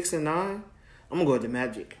 6-9. I'm gonna go with the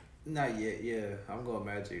Magic. not yet. Yeah, I'm going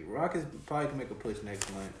Magic. Rockets probably can make a push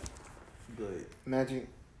next month. But Magic.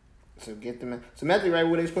 So get them. So Magic right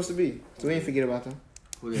where they supposed to be. So we ain't forget about them.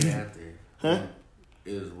 Who they have there? Huh?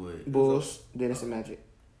 It was what? Bulls. Then it's the Magic.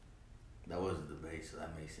 That was a debate, so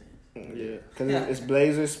that makes sense. Yeah, because it's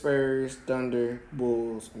Blazers, Spurs, Thunder,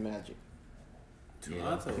 Bulls, and Magic.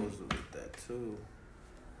 Toronto was with that too.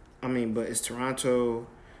 I mean, but it's Toronto.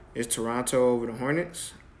 Is Toronto over the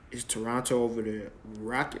Hornets? Is Toronto over the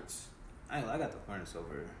Rockets? I got the Hornets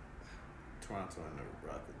over Toronto and the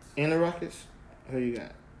Rockets. And the Rockets? Who you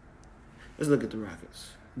got? Let's look at the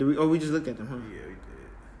Rockets. We just looked at them, huh? Yeah, we did.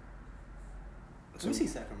 Let me see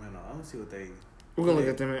Sacramento. I want to see what they. We're gonna look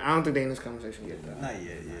at them. I don't think they're in this conversation yet, though. Not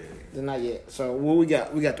yet. Yeah, They're not yet. So what we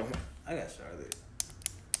got? We got the. I got Charlotte.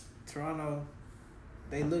 Toronto.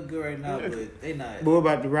 They look good right now, but they not But what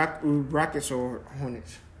about the Rockets or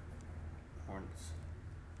Hornets? Hornets.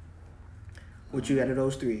 What you got of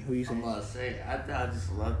those three? Who you I'm saying? about to say, I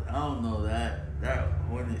just loved. I don't know that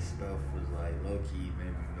Hornet stuff was like low key made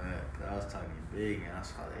me mad. Cause I was talking big and I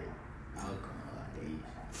saw they outcome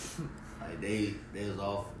like they was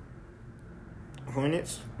awful.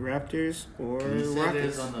 Hornets, Raptors, or You said they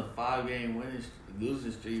Rockets? was on the 5-game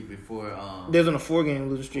losing streak before. They was on a 4-game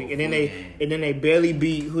losing streak, Or and then 4 they game. and then they barely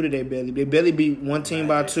beat. Who did they barely? They barely beat one team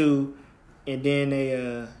by 2, and then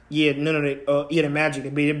they the Magic.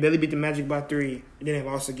 They barely beat the Magic by 3, and then they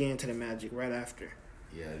lost again to the Magic right after.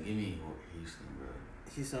 Yeah, give me Houston, bro.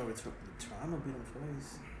 He's over Toronto beat them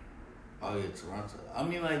twice. Oh yeah, Toronto. I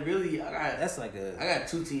mean, like really, I got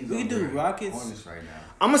 2 teams. We over do Rockets. Hornets right now.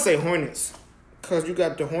 I'm gonna say Hornets, cause you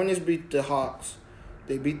got the Hornets beat the Hawks,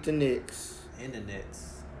 they beat the Knicks, In the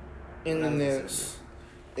Nets. and the Well, that's Nets,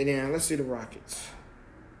 and then let's see the Rockets.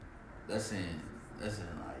 That's in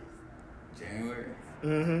like January.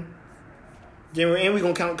 January, and we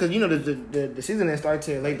gonna count because you know the season that started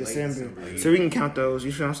till late December, December, so we can count those.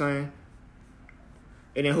 You see what I'm saying?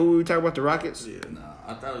 And then who we talk about the Rockets? Yeah. Nah,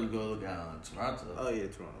 I thought we go look at Toronto. Oh yeah,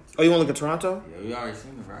 Toronto. Oh, you want to look at Toronto? Yeah, we already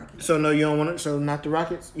seen the Rockets. So no, you don't want to. So not the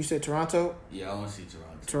Rockets. You said Toronto. Yeah, I want to see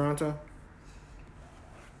Toronto. Toronto.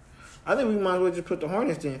 I think we might as well just put the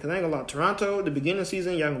Hornets in because I ain't gonna lie. Toronto, the beginning of the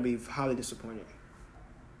season, y'all gonna be highly disappointed.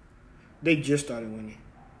 They just started winning.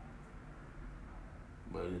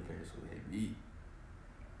 But it depends who they beat.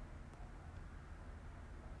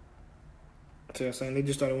 tail end. They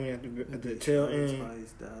just started winning at the tail end.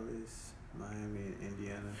 Twice, Dallas, Miami, and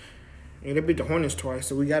Indiana. Yeah, they beat the Hornets twice,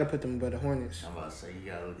 so we got to put them above the Hornets. I'm about to say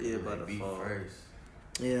you gotta look at Yeah, who by they the beat fall. first.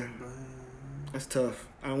 Yeah, that's tough.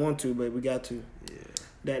 I don't want to, but we got to. Yeah.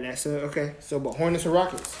 That's okay. So, but Hornets and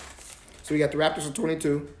Rockets. So we got the Raptors at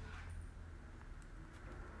 22.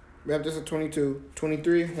 Raptors at 22.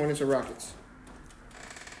 23, Hornets and Rockets.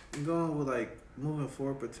 I'm going with like moving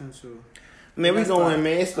forward potential. Man, we That's going, fine.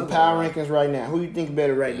 man. It's the I'm power going. rankings right now. Who you think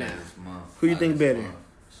better right Yeah, now? this month. Who you Not think this better? month,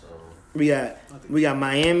 So We got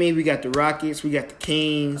Miami, we got the Rockets, we got the I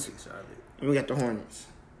Kings, think Charlotte. and we got the Hornets.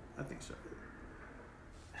 I think Charlotte.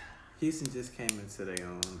 Houston just came into their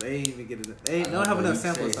own. They ain't even get it. They I don't know, have but enough you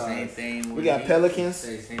sample say same size. thing We with got Heat. Pelicans.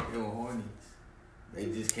 You say same thing with Hornets. They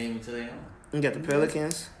just came into their own. We got the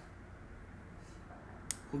Pelicans.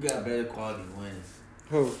 Who got better quality wins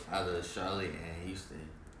Who? out of Charlotte and Houston?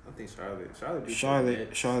 I think Charlotte. Charlotte beat Charlotte, the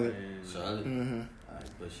Nets Charlotte. and- Charlotte. Mm-hmm.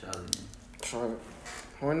 Alright, put Charlotte in. Charlotte.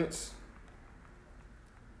 Hornets.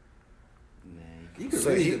 Man, You could So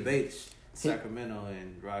really he- debate Sacramento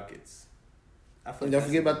and Rockets. I feel And like don't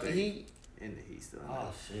forget that's about a the debate. Heat. And the Heat still. in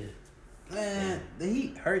oh shit. there. Man, the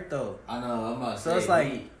Heat hurt though. I know. I'm about to So say it's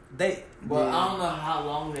like Heat. they. But Yeah. I don't know how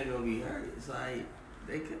long they're gonna be hurt. It's like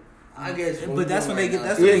they could. I guess. what But we that's doing when they right get- now-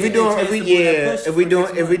 that's If when we get doing, a if we chance to pull that yeah, push if we for doing,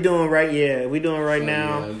 next if we month. doing right, yeah, if we doing right So,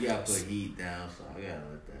 now. yeah, you gotta put Heat down. So I gotta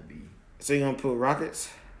let that be. So you gonna put Rockets?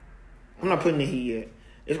 I'm not putting the Heat yet.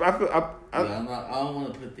 It's I put I Yeah, I'm not. I don't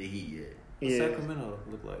want to put the Heat yet. What's yeah. Sacramento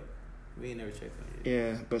look like? We ain't never checked on it.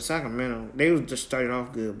 Yeah, but Sacramento, they was just started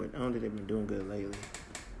off good, but I don't think they've been doing good lately.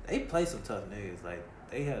 They play some tough niggas. Like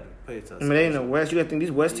they had to play tough. I mean, they in the West. You got to think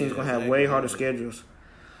these West teams Yeah, gonna have exactly. way harder schedules.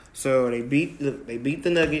 So they beat the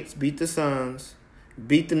Nuggets, beat the Suns,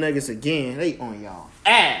 beat the Nuggets again. They on y'all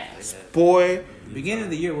ass, boy. The beginning of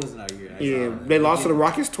the year wasn't our year. That's Yeah, all. they lost to the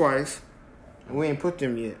Rockets twice, and we ain't put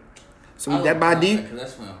them yet. So I we, that don't by count deep. that 'cause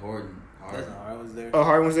that's when Harden. That's not I was there. Oh,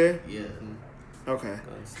 Harden was there. Yeah. Okay.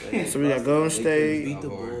 Golden State. So we got Lost Golden to- State. Beat the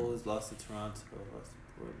Harden. Bulls. Lost to Toronto. Lost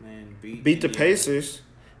to Portland. Beat the Indiana. Pacers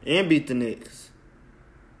and beat the Knicks.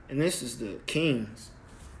 And this is the Kings.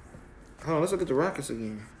 Oh, let's look at the Rockets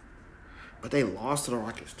again. But they lost to the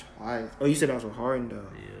Rockets twice. Oh, you said that was with Harden though.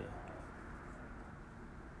 Yeah.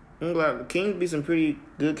 I'm glad the Kings beat some pretty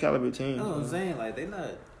good caliber teams. You know what I'm bro. saying? Like they not.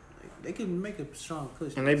 Like, they can make a strong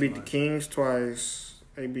push. And they beat the next Kings twice.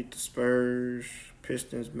 They beat the Spurs,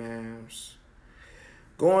 Pistons, Mavs.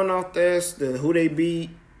 Going off this, who they beat,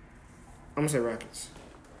 I'm gonna say Rockets.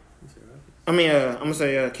 month. I mean, I'm gonna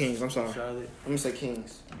say Kings. I'm sorry. Charlotte. I'm gonna say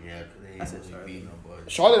Kings. Yeah, 'cause they I said ain't really Charlotte. beat nobody.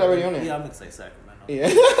 Charlotte already on there. Yeah, I'm gonna say Sacramento.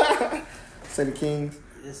 Yeah. Say the Kings.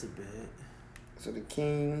 Just a bit. So the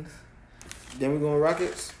Kings. Then we're going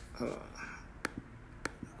Rockets. Hold on.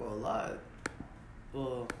 Well, a lot.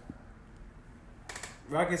 Well,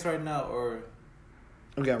 Rockets right now or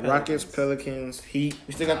We got Pelicans. Rockets, Pelicans, Heat.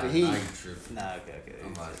 We still got the Heat. Nah, you tripping. nah? Okay.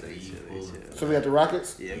 I'm about to say you full. So we got the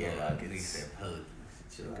Rockets. Yeah, Yeah, go nigga Rockets. said Pelicans.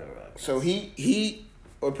 Chill Go out. Rockets. So Heat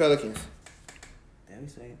or Pelicans. Damn, we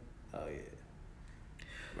saying. Oh yeah.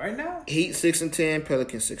 Right now. Heat 6-10,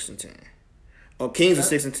 Pelicans 6-10. Oh, Kings are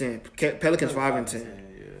 6-10. Pelicans 5-10.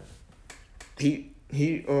 Yeah.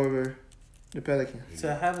 Heat over the Pelicans.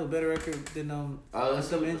 To have a better record than Oh, let's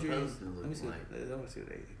see some what the injuries. Pelicans Let me see. look like. I want to see what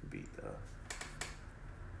they beat though.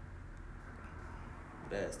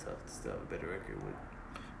 That's tough to still have a better record with.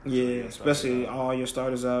 Yeah, especially all your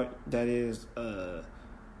starters out. That is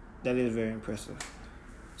very impressive.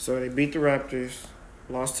 So they beat the Raptors,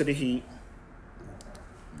 lost to the Heat,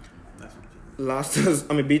 That's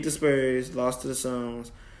what beat the Spurs, lost to the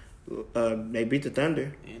Suns. They beat the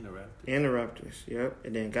Thunder in the Raptors. and the Raptors. Yep,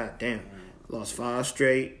 and then goddamn, lost 5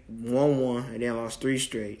 straight, 1-1, and then lost 3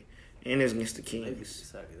 straight, and it's against the They beat the Kings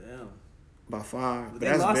suck of them. by 5. But They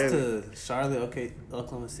that's lost better. to Charlotte,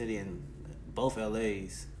 Oklahoma City, and both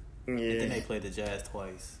LAs. And then Yeah, they played the Jazz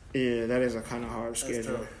twice. yeah, that is a kind of hard That's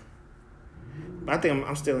schedule. tough. But I think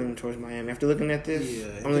I'm still leaning towards Miami. After looking at this,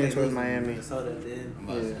 Yeah, I'm leaning towards Miami. Minnesota then. I'm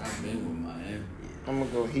about to say, I've been with Miami. I'm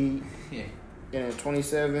gonna go Heat. Yeah. And at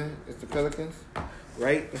 27, it's the Pelicans.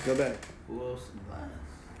 Right? Let's go back. Who else is last?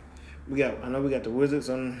 I know we got the Wizards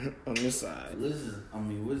on this side.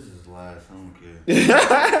 Wizards last. I don't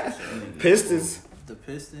care. Pistons. The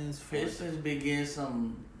Pistons. Pistons been getting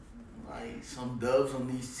some dubs on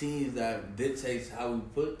these teams that dictates how we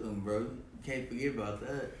put them, bro. You can't forget about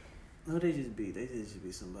that. No, they just beat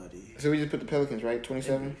somebody. So we just put the Pelicans, right?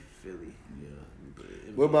 27. Philly. Yeah.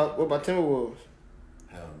 But What about Timberwolves?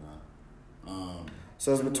 Hell no.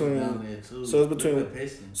 So it's Timberwolves between. down there too. So it's between. Look at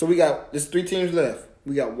Pistons. So there's 3 teams left.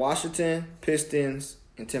 We got Washington, Pistons,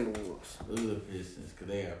 and Timberwolves. Look at the Pistons, because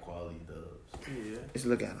they got quality dubs. Yeah. Let's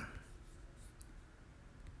look at them.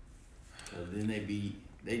 So then they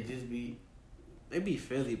just beat. They beat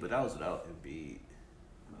Philly, but that was without Embiid.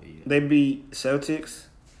 Oh, yeah. They beat Celtics,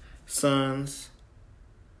 Suns,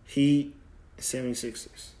 Heat,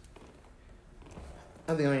 76ers.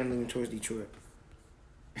 I think I am leaning towards Detroit.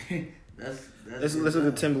 That's Let's look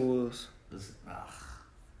at Timberwolves.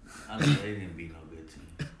 I know they didn't beat no good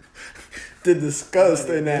team. The disgust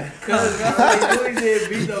in that. Because they didn't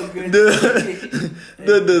beat no good team.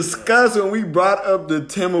 The disgust when we brought up the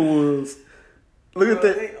Timberwolves. Look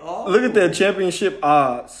at that championship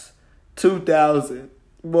odds. 2,000.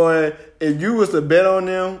 Boy, if you was to bet on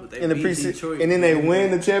them in the preseason and then they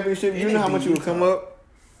win the championship, you know how much you would come up?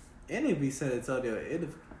 And it beat San Antonio.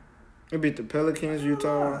 It beat the Pelicans,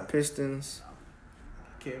 Utah, Pistons.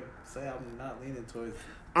 I can't say I'm not leaning towards.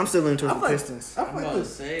 I'm still leaning towards the Pistons. I feel like the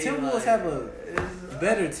Timberwolves have a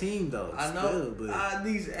better team though. I know, still, but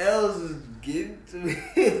these L's is getting to me.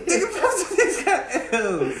 Nigga, got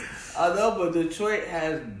L's. I know, but Detroit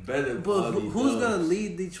has better. But who's gonna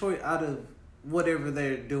lead Detroit out of whatever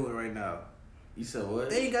they're doing right now? You said what?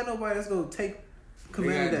 They ain't got nobody that's gonna take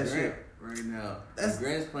command of that shit right now. That's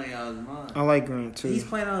Grant's playing out of his mind. I like Grant too. He's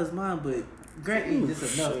playing out his mind, but Grant ain't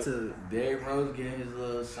just enough to. Derrick Rose getting his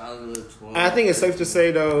little solid little 12. I think it's safe to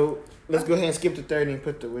say though. Let's go ahead and skip to 30 and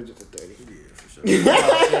put the Wizards at 30. Yeah, for sure.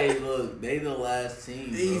 I say, look, they the last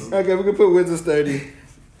team. Bro. Okay, we can put Wizards 30.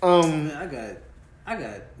 Man, I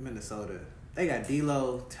got Minnesota. They got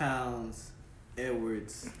D'Lo, Towns,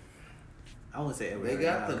 Edwards. I wouldn't say Edwards. They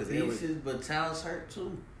got right the pieces, but Towns hurt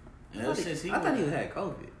too. I thought he had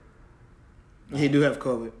COVID. He do have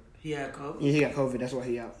COVID. He had COVID? Yeah, he got COVID. That's why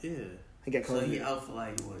he out. Yeah. He got COVID. So he out for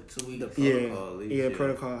like, what, 2 weeks? Yeah,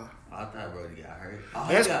 protocol. I thought Brody got hurt. Oh,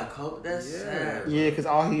 That's- he got COVID? That's sad. Bro. Yeah,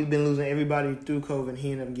 because he's been losing everybody through COVID.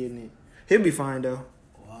 He ended up getting it. He'll be fine though.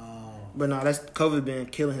 Wow. But no, that's COVID been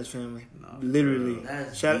killing his family. No, Literally.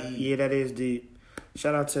 That's Shout, deep. yeah, that is deep.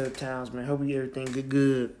 Shout out to Towns, man. Hope we get everything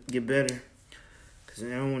good, get better. Cause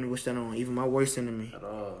I don't want to wish that on even my worst enemy. At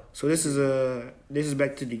all. So this is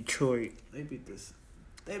back to Detroit. They beat this.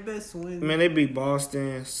 They best win. Man, they beat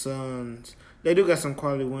Boston, Suns. They do got some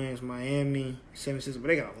quality wins. Miami, 76, but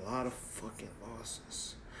they got a lot of fucking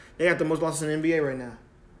losses. They got the most losses in the NBA right now.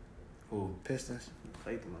 Who? Pistons.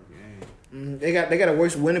 Played them game. They got a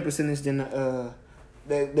worse winning percentage than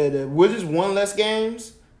the Wizards won less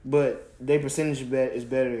games, but their percentage bet is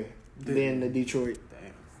better than the Detroit.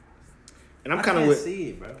 Damn. And I'm I kind of can't with see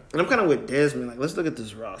it, bro. and I'm kind of with Desmond. Like, let's look at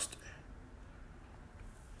this roster.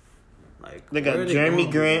 Like They where got they Jeremy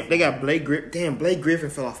going? Grant. They got Blake Griffin. Damn, Blake Griffin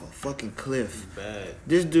fell off a fucking cliff. Bad.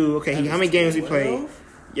 This dude, okay, how many games he played? 12?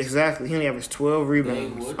 Exactly. He only averaged 12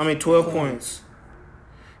 rebounds. 12 points.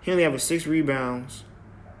 He only averaged 6 rebounds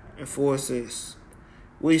and 4 assists.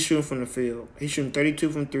 What he's shooting from the field? He's shooting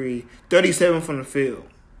 32 from 3, 37 from the field.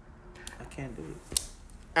 I can't do it.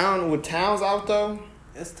 I don't know, with Towns out though.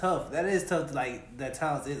 It's tough. That is tough. Like that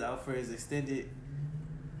Towns is out for his extended.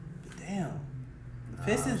 But damn, the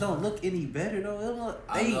Pistons don't look any better though. They don't look,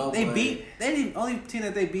 I know, they but- beat. They the only team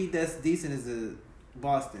that they beat that's decent is the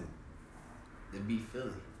Boston. They beat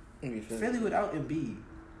Philly. Philly without Embiid.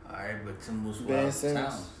 Alright, but Timberwolves Ben without Simmons.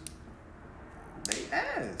 Towns. They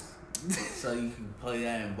ass. So you can play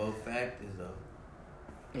that in both factors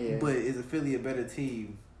though. Yeah. But is a Philly a better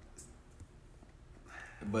team?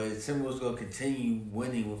 But Timberwolves gonna continue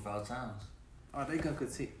winning without Towns. Are they gonna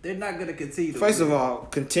continue? They're not gonna continue. To First win. of all,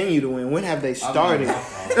 continue to win. When have they started?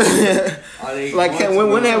 Are they Like going to when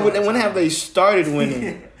win without have Towns? they started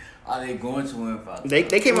winning? Are they going to win without They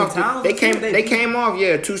Towns? came Well, off Towns they was here, came they they beat- came off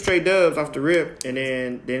 2 straight dubs off the rip, and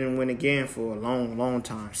then didn't win again for a long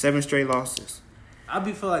time. 7 straight losses. I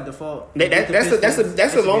be feel like default. That's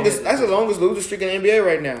the longest loser streak in the NBA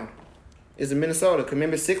right now. Is in Minnesota. 'Cause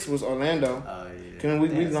remember 6 was Orlando, Oh yeah. 'Cause we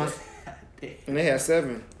That's lost it. and they had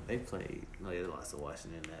 7. They played. No, they lost to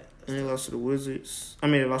Washington. And they lost to the Wizards. I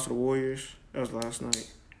mean, they lost to the Warriors. That was last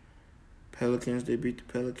night. Pelicans, they beat the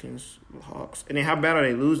Pelicans, the Hawks. And then how bad are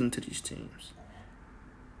they losing to these teams?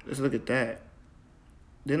 Let's look at that.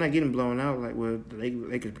 They're not getting blown out like the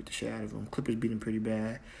Lakers beat the shit out of them. Clippers beat them pretty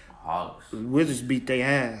bad. Hawks. The Wizards beat their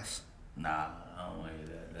ass. Nah, I don't want to hear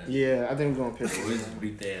that. That's Yeah, I think we're going to pick The it. Wizards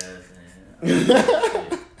beat their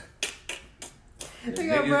ass. They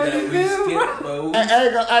got Bradley Beal,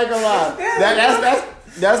 I ain't gonna lie.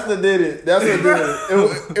 That's the did it. That's what did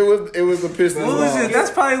it. It was the Pistons. What was loss. it?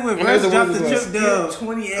 That's probably when And that's Russ the dropped the Wizards chip loss. dub.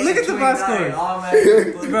 28. Look at the box 29, score.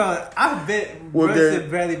 automatically. Bro, I bet What Russ game? and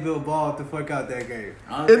Bradley Bill ball to fuck out that game.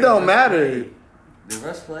 I It think don't Russ matter. played. Did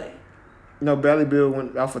Russ play? No, Bradley Bill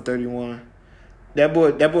went out for 31. That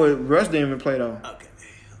boy Russ didn't even play though. Okay,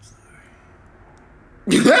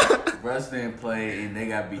 I'm sorry. Russ didn't play, and they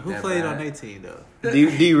got beat. Who that played bad. on their team though?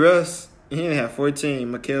 D Russ, he didn't have 14.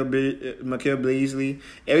 Mikael Beasley.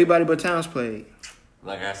 Everybody but Towns played.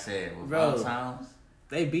 Like I said, Bro. without Towns,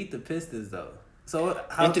 They beat the Pistons though. So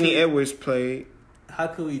how Anthony Edwards played. How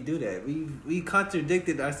could we do that? We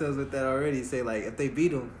contradicted ourselves with that already. Say like if they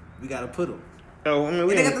beat them, we gotta put them. Oh, I mean,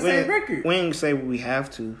 They got the same record. We ain't say we have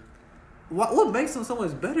to. What makes them so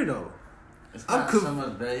much better though? it's I'm not conf- so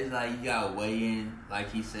much better. It's like you got to weigh in,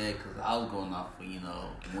 like he said, because I was going off for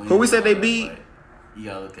wins Who we said they and all that, beat? but You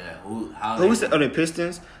gotta look at how Who we said? Oh, the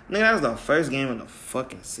Pistons. Nigga, that was the first game of the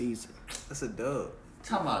fucking season. That's a dub.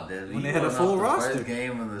 Talking about that. When they had a full roster. First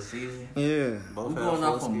game of the season. Yeah. We're going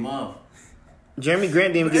off a month. Jeremy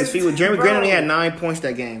Grant didn't even get his feet. Jeremy Grant only had 9 points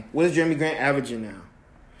that game. What is Jeremy Grant averaging now?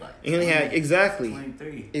 Like He only had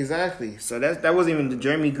 23. Exactly. So that wasn't even the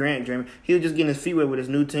Jeremy Grant. He was just getting his feet wet with his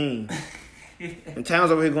new team. And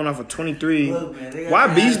Towns over here going off for 23. Look, man, they got Why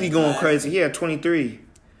guys Beasley going like- crazy? He had 23.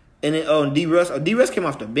 And then D Russ came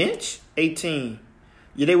off the bench, 18.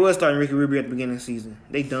 Yeah, they was starting Ricky Rubio at the beginning of the season.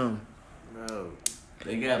 They dumb. Bro.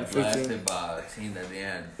 They got 15. blasted by a team that they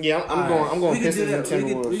had. Yeah, I'm going We can do Pistons that. and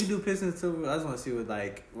We Timberwolves. can do Pistons too. I just want to see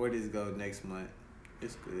where this go next month.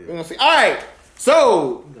 It's good. We're gonna see. All right,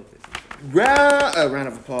 so We can go Pistons. round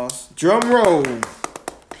of applause. Drum roll.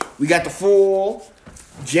 We got the full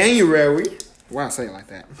January. Why I say it like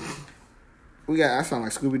that? I sound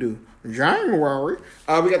like Scooby Doo. January.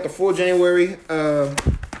 We got the full January.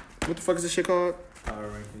 What the fuck is this shit called? Power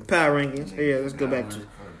rankings. Yeah, let's go back to.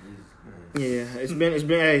 Yeah, it's been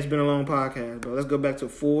a long podcast, but let's go back to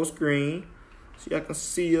full screen so y'all can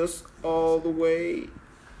see us all the way.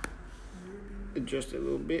 Adjust it a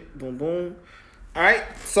little bit. Boom, boom. All right,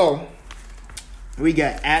 so we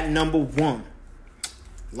got at number 1,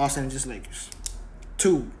 Los Angeles Lakers.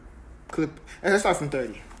 2, let's start from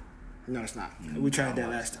 30. No, it's not. We tried that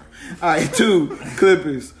last time. All right, 2,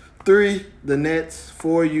 Clippers. 3, the Nets.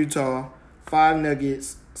 4, Utah. 5,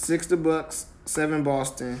 Nuggets. 6, the Bucks. 7,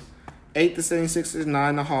 Boston. 8, the 76ers.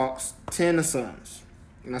 9, the Hawks. 10, the Suns.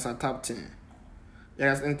 And that's our top 10. You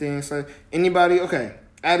guys anything to say? Anybody? Okay.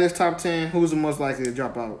 Out of this top 10, who's the most likely to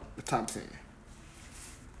drop out the top 10?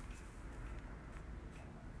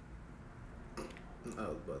 I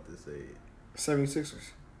was about to say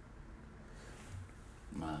 76ers.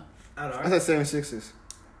 Man. I said 76ers.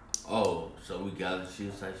 Oh, so we got to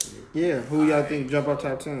choose that shit? Yeah, who y'all think drop out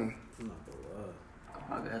top 10?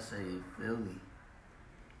 I gotta say Philly.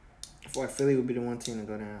 I feel like Philly would be the one team to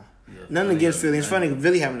go down. Yeah, Nothing against Philly. It's funny,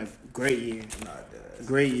 Philly having a great year. that's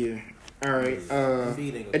Great year. All right.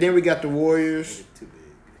 Embiid ain't And then we got the Warriors. too big.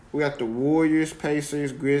 We got the Warriors,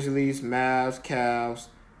 Pacers, Grizzlies, Mavs, Cavs,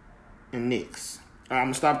 and Knicks. All right, I'm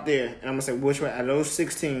going to stop there. And I'm going to say which one, out of those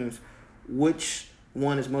 6 teams, which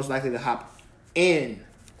one is most likely to hop in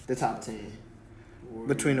the top 10?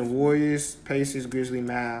 Between the Warriors, Pacers, Grizzlies,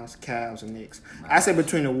 Mavs, Cavs, and Knicks. I say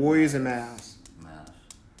between the Warriors and Mavs.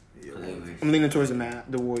 I'm leaning towards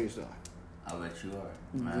the Warriors, though. I bet you are.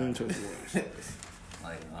 I'm leaning towards the Warriors.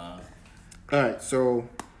 Like, All right, so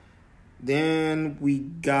then we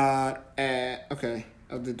got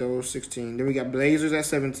of those 16. Then we got Blazers at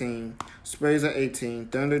 17, Spurs at 18,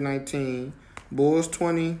 Thunder 19, Bulls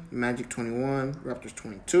 20, Magic 21, Raptors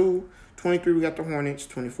 22, 23 we got the Hornets,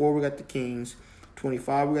 24 we got the Kings,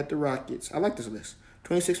 25 we got the Rockets. I like this list.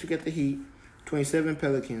 26 we got the Heat, 27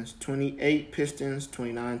 Pelicans, 28 Pistons,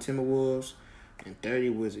 29 Timberwolves, and 30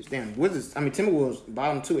 Wizards. Damn, Timberwolves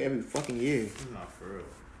bottom 2 every fucking year. Not for real.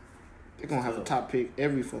 They're gonna have a top pick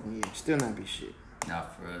every fucking year. Still not be shit.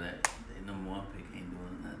 not for real. That they number 1 pick ain't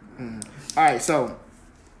doing nothing. All right, so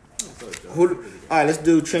all right, let's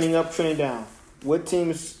do trending up, trending down. What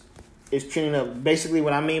team is trending up? Basically,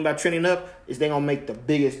 what I mean by trending up is they gonna make the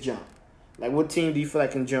biggest jump. Like, what team do you feel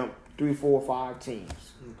like can jump 3, 4, 5 teams?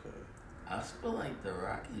 Okay. I feel like the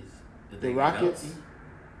Rockets. If The they Rockets?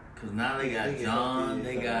 Because now they got John,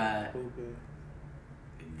 they got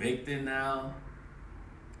Victor now.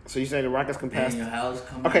 So you say the Rockets can pass? Daniel House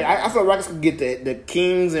coming. Okay, I feel Rockets can get the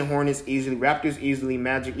Kings and Hornets easily, Raptors easily,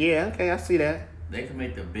 Magic. Yeah, okay, I see that. They can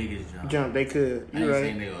make the biggest jump. Jump, they could. I You ain't right?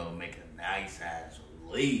 saying they gonna make a nice ass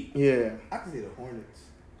leap. Yeah, I can see the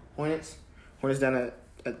Hornets. Hornets down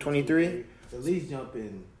at 23. At least jump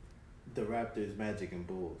in the Raptors, Magic, and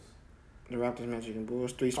Bulls. The Raptors, Magic, and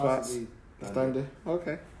Bulls, 3 spots. Possibly The Thunder.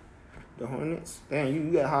 Okay. The Hornets. Damn,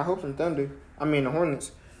 you got high hopes in Thunder. I mean the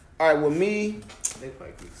Hornets. All right, with me, They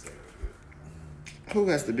probably keep saying who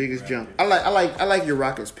has the biggest jump? I like your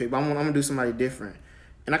Rockets pick, but I'm gonna do somebody different.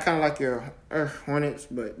 And I kind of like your Hornets,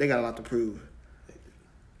 but they got a lot to prove.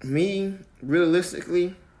 Me,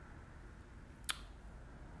 realistically,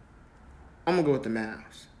 I'm gonna go with the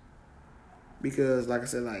Mavs because, like I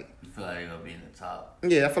said, like You feel like they're gonna be in the top?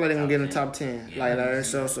 yeah, I feel like they're gonna get in the Top top 10. Yeah.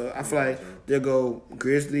 So I feel like they'll go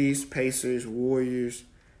Grizzlies, Pacers, Warriors.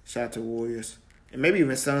 Shout out to Warriors, and maybe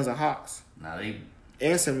even Suns or Hawks Nah, they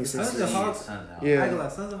and Suns 76ers. and Hawks. Suns out. Yeah. I ain't gonna lie,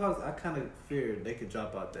 Suns and Hawks. I kind of feared they could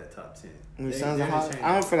drop out that top 10. I mean, They- Suns they're and the Hawks. champ.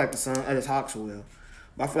 I don't feel like the Suns, the Hawks will.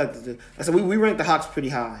 But I feel like I said we ranked the Hawks pretty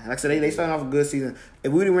high. Like I said, they started off a good season.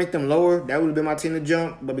 If we would have ranked them lower, that would have been my team to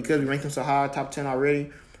jump. But because we ranked them so high, top 10 already,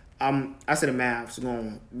 I said the Mavs are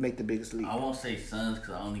gonna make the biggest leap. I won't say Suns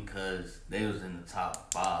only because they was in the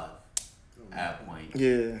top 5 at a point.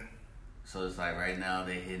 Yeah. So it's like right now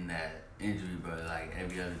they hitting that injury, but like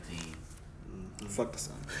every other team, Fuck the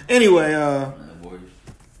Suns. Anyway, Warriors.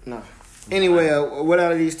 no. Anyway, what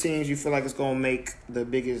out of these teams you feel like is gonna make the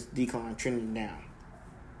biggest decline, trending down?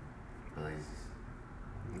 Blazers.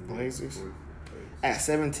 Blazers. At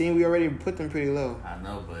 17, we already put them pretty low. I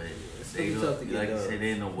know, but pretty they tough to get like you dubs. said,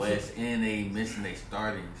 they in the West and they missing their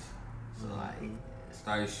starters. So like,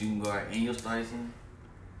 starting shooting guard and your starting team.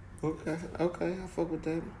 Okay, I fuck with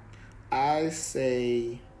that. I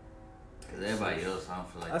say Cause everybody else, I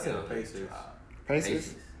don't feel like I said they'll the Pacers. drop.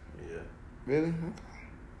 Pacers. Yeah. Really? Okay.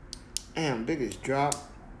 Damn, biggest drop,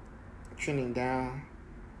 trending down.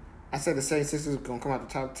 I said the 76ers gonna come out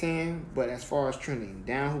the top 10, but as far as trending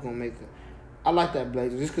down, who gonna make it? I like that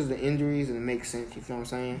Blazers just because of the injuries and it makes sense. You feel what I'm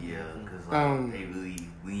saying? Yeah, cause like they really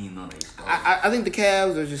lean on their starters. I think the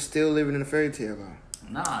Cavs are just still living in a fairy tale though.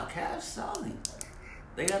 Nah, Cavs solid.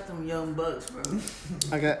 They got them young bucks, bro.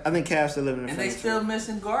 I think Cavs still living in a And fairy they tale. still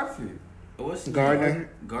missing Garfield. What's his Gardner? name?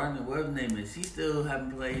 Gardner, whatever his name is. He still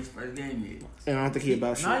haven't played his first game yet. And I don't think he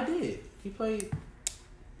about shit. No, I did. He played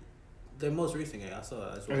the most recent game. I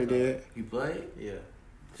saw it. Oh, he did. He played? Yeah.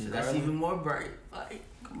 So that's even more bright. Like,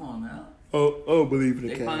 come on now. Oh, believe in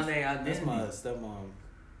the They find Cavs. their That's identity. my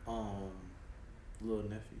stepmom, little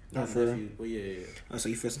nephew. Oh, Not for real? nephew. Well, yeah. Oh, so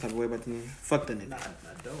you feel some type of way about the nigga? Fuck the nigga. Nah,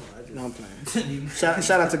 I don't. I just. No, I'm playing.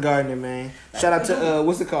 shout out to Gardner, man. Shout out to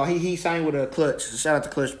what's it called? He signed with a Clutch. Shout out to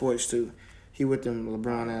Clutch Sports too. He with them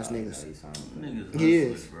LeBron ass niggas. Niggas He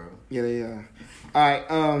hustlers, is. bro. Yeah, they are. All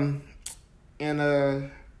right.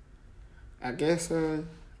 And I guess that's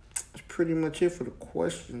pretty much it for the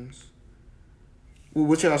questions. Well,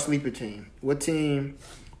 what's y'all sleeper team? What team?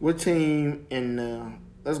 In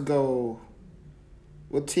let's go.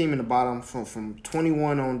 What team in the bottom from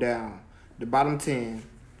 21 on down? The bottom 10.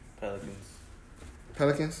 Pelicans.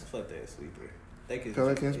 Pelicans. I feel like they're a sleeper. They could.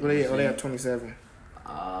 Pelicans, but they have 27.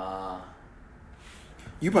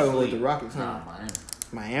 You probably went with the Rockets, huh? Nah, Miami.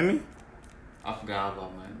 Miami? I forgot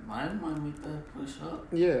about Miami. Miami might make that push up.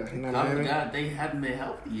 Yeah, no, I Miami. forgot they haven't been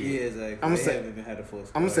healthy Yeah, yet. exactly. I'ma They say- haven't even had a full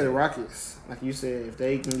squad. I'm gonna say the Rockets. Like you said, if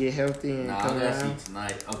they can get healthy and Nah, come I gotta down, see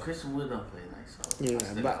tonight. Oh, Christian Wood don't play tonight, so Yeah, I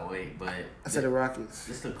still but- gotta wait. But I said the Rockets.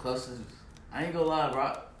 it's the closest. I ain't gonna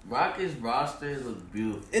lie, Rockets roster look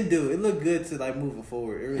beautiful. It do. It look good to like moving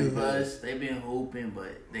forward. It really does. Because they've been hooping, but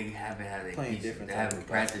they haven't had a Playing piece. different They type haven't of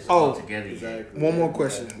practiced Oh, all together yet. Exactly. One more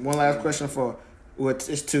question. One last question for. Well,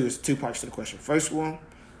 it's two. It's two parts to the question. First one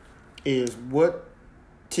is what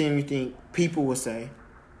team you think people will say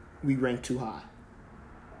we rank too high?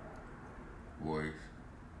 Warriors.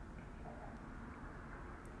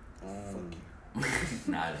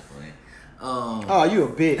 Nah, it's funny. Oh, you a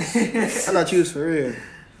bitch. I thought you was for real.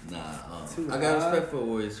 Nah, Too I got high. respect for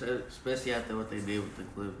Warriors, especially after what they did with the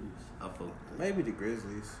Clippers. I fuck with them. Maybe the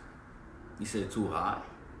Grizzlies. You said too high?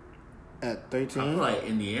 At I 13? feel like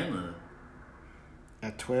Indiana.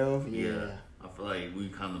 At 12? Yeah. Yeah. I feel like we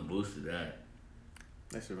kind of boosted that.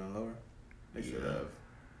 They should have been lower. They should Yeah. have.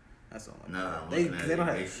 That's all. Nah, they looking at they don't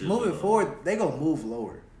it, they have should moving be forward. They gonna move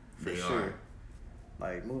lower for They sure. are.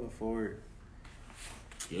 Like moving forward.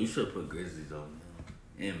 Yeah, you should put Grizzlies over them.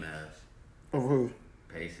 And Mavs. Over who?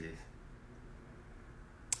 Pacers.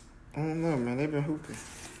 I don't know, man. They've been hooping.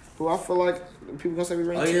 Who I feel like people gonna say we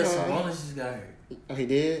rank Oh, too yeah, high. Sabonis just got hurt. Oh, he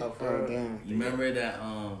did? Oh, for Oh, real? damn. You remember that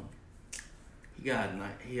he got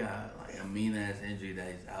like a mean ass injury that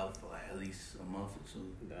he's out for like at least a month or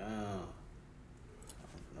two. Damn.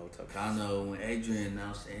 No type I know when Adrian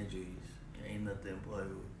announced injuries, it ain't nothing to play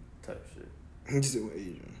with. type shit. He just went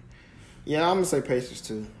Adrian. Yeah, I'm gonna say Pacers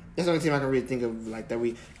too. That's the only team I can really think of like that.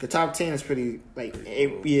 The top 10 is pretty like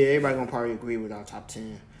yeah. Everybody gonna probably agree with our top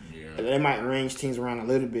 10. Yeah. They might range teams around a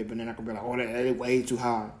little bit, but then I can be like, oh, that way too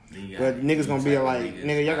high. Then you But got niggas gonna be type of like, niggas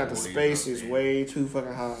nigga, y'all like got the Warriors space is up way too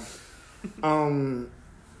fucking high.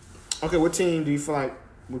 Okay, what team do you feel like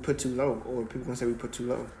we put too low, or people gonna say we put too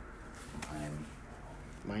low? there. Miami.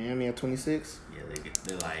 Miami at 26. Yeah,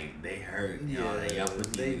 they hurt. You know, Yeah, y'all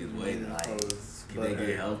put they- these niggas waiting. Like, Pose, can they but-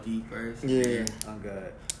 get healthy first? Yeah. Oh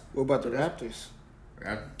God. What about the Raptors?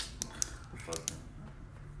 Fuck them.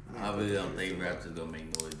 I really don't think Raptors gonna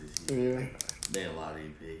make noise this year. Yeah. They a lot of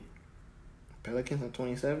EP. Pelicans at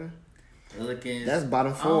 27. Pelicans. That's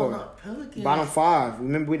bottom I don't 4. know. Pelicans. Bottom 5.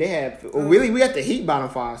 Remember, they had. Well, really, we had the Heat bottom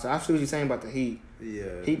 5. So I see what you're saying about the Heat.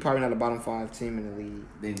 Yeah. Heat probably not a bottom 5 team in the league.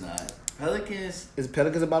 They not. Pelicans. Is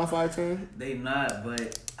Pelicans a bottom 5 team? They not.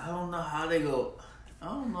 But I don't know how they go. I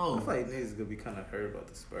don't know. I feel like niggas gonna be kind of hurt about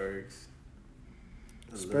the Spurs.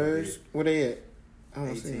 A little Spurs? bit. Where they at? I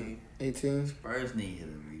don't see 18. them. 18. Spurs need to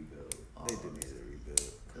rebuild. They do need to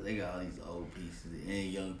rebuild. Cause they got all these old pieces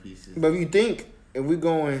and young pieces. But if you think, if we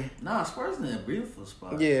going, Nah, Spurs in a beautiful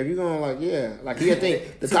spot. yeah, if you going like you gotta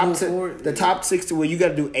think the To top move forward, the yeah. top 60. Well, you got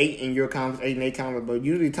to do 8 in your conference, 8 and 8 conference. But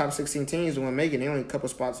usually top 16 teams want to make it. They only a couple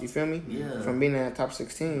spots. You feel me? Yeah. From being in that top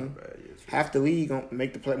 16, Bad, yeah, true. half the league gonna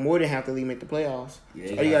make the play. More than half the league make the playoffs.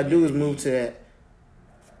 Yeah, All you gotta do is be- move to that.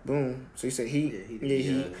 Boom. So you said Heat. Yeah, Heat. Yeah,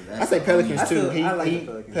 Yeah, Heat. that's I say the Pelicans only- too. I feel- Heat, I like the Heat,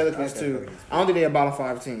 Pelicans. Pelicans I like the too. Pelicans. I don't think they're a bottom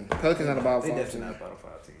 5 team. Pelicans not a bottom They 5 definitely team. not bottom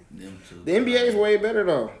 5 team. Them two. The NBA is way better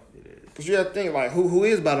though. It is. Cause you have to think like who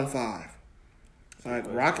is bottom 5? Like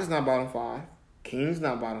Rockets not bottom 5, Kings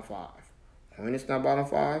not bottom 5, Hornets not bottom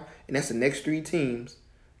 5, and that's the next 3 teams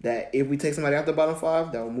that if we take somebody out the bottom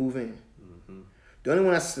 5, that will move in. The only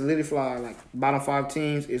one that's solidified like bottom 5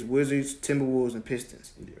 teams is Wizards, Timberwolves, and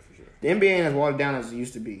Pistons. Yeah, for sure. The NBA ain't as watered down as it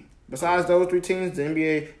used to be. Besides those 3 teams, the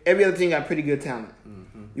NBA, every other team got pretty good talent.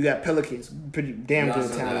 You got Pelicans, pretty damn You good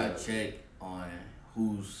also talent. gotta check on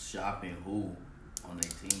who's shopping who on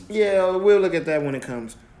their team. Yeah, we'll look at that when it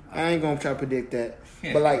comes. I ain't gonna try to predict that.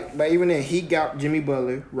 But even then, he got Jimmy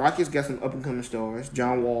Butler. Rockets got some up and coming stars.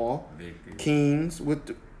 John Wall. Victor. Kings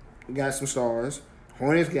got some stars.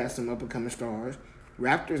 Hornets got some up and coming stars.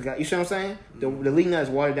 Raptors got, you see what I'm saying? The league not as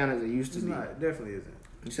watered down as it used to It's be. not. It definitely isn't.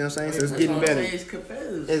 You see what I'm saying? So it's That's getting what I'm better. saying, it's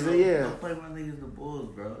competitive. Is bro. it? Yeah. Don't play my niggas the Bulls,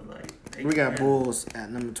 bro. Like they We got competitive. Bulls at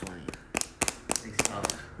number 20. They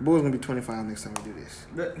solid. Bulls gonna be 25 next time we do this.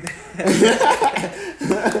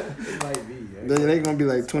 It might be. Yeah. They gonna be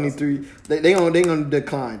like 23. They gonna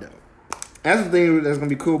decline though. That's the thing that's gonna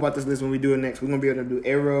be cool about this list when we do it next. We're gonna be able to do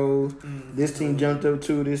arrows. This team jumped up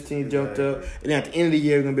too. This team jumped up, and then at the end of the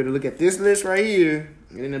year, we're gonna be able to look at this list right here,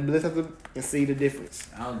 and then the list after, and see the difference.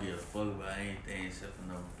 I don't give a fuck about anything except for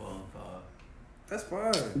number 4 and 5. That's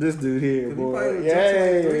fine. This dude here, Could we boy, probably jump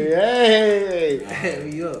to like 3?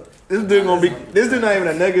 yay! We up. This dude gonna be. This dude not even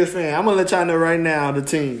a Nuggets fan. I'm gonna let y'all know right now the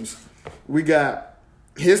teams. We got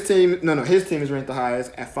his team. No, his team is ranked the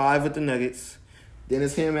highest at 5 with the Nuggets. Then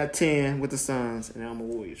it's him at 10 with the Suns, and I'm a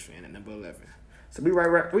Warriors fan at number 11. So we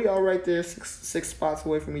all right there, six spots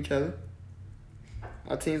away from each other.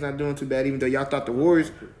 Our team's not doing too bad, even though y'all thought the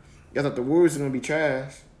Warriors was gonna be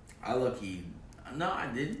trash. I lucky. No, I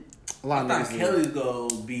didn't. A lot I of thought niggas Kelly's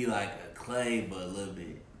gonna be like a Clay, but a little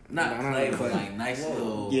bit. Not No, Clay, not but Clay. like nice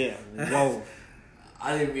little. Yeah, whoa.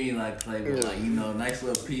 I didn't mean like Clay, but like, nice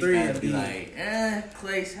little piece that be like,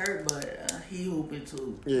 Clay's hurt, but he hooping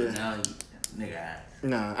too. Yeah. But now, nigga ass.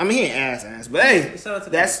 Nah, I mean he ain't ass, but hey, Shout out to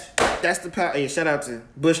that's the power. Yeah, shout out to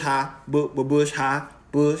Bush High, Bush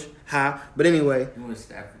High. But anyway, He went to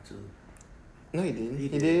Stafford too. no, he didn't. He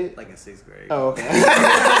did. Like in 6th grade. Oh, okay.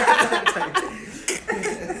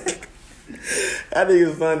 That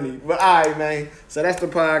nigga's funny. But all right, man. So that's the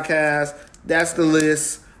podcast. That's the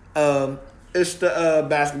list. It's the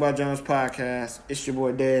Basketball Jones podcast. It's your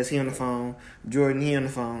boy Dez. He on the phone. Jordan, he on the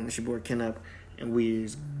phone. It's your boy Ken Up. And we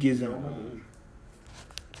is Gizmo.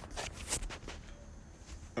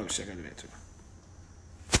 Oh, shit, I do that too.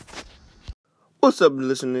 What's up,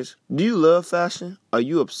 listeners? Do you love fashion? Are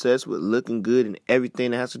you obsessed with looking good and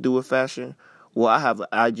everything that has to do with fashion? Well, I have an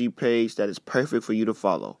IG page that is perfect for you to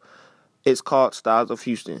follow. It's called Styles of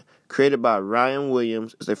Houston, created by Ryan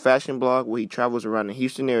Williams. It's a fashion blog where he travels around the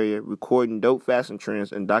Houston area, recording dope fashion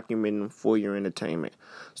trends and documenting them for your entertainment.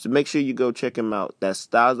 So make sure you go check him out. That's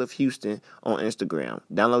Styles of Houston on Instagram.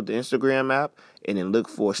 Download the Instagram app and then look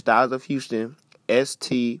for Styles of Houston,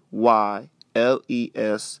 STYLES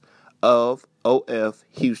of OF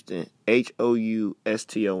Houston,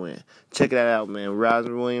 HOUSTON. Check that out, man.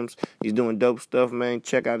 Ryan Williams, he's doing dope stuff, man.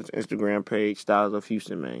 Check out his Instagram page, Styles of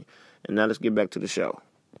Houston, man. And now let's get back to the show.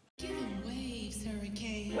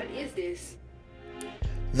 What is this?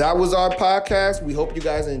 That was our podcast. We hope you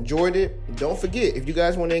guys enjoyed it. Don't forget, if you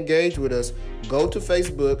guys want to engage with us, go to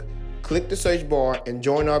Facebook, click the search bar, and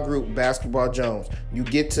join our group, Basketball Jones. You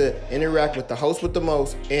get to interact with the host with the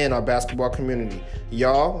most and our basketball community.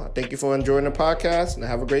 Y'all, I thank you for enjoying the podcast, and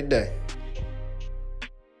have a great day.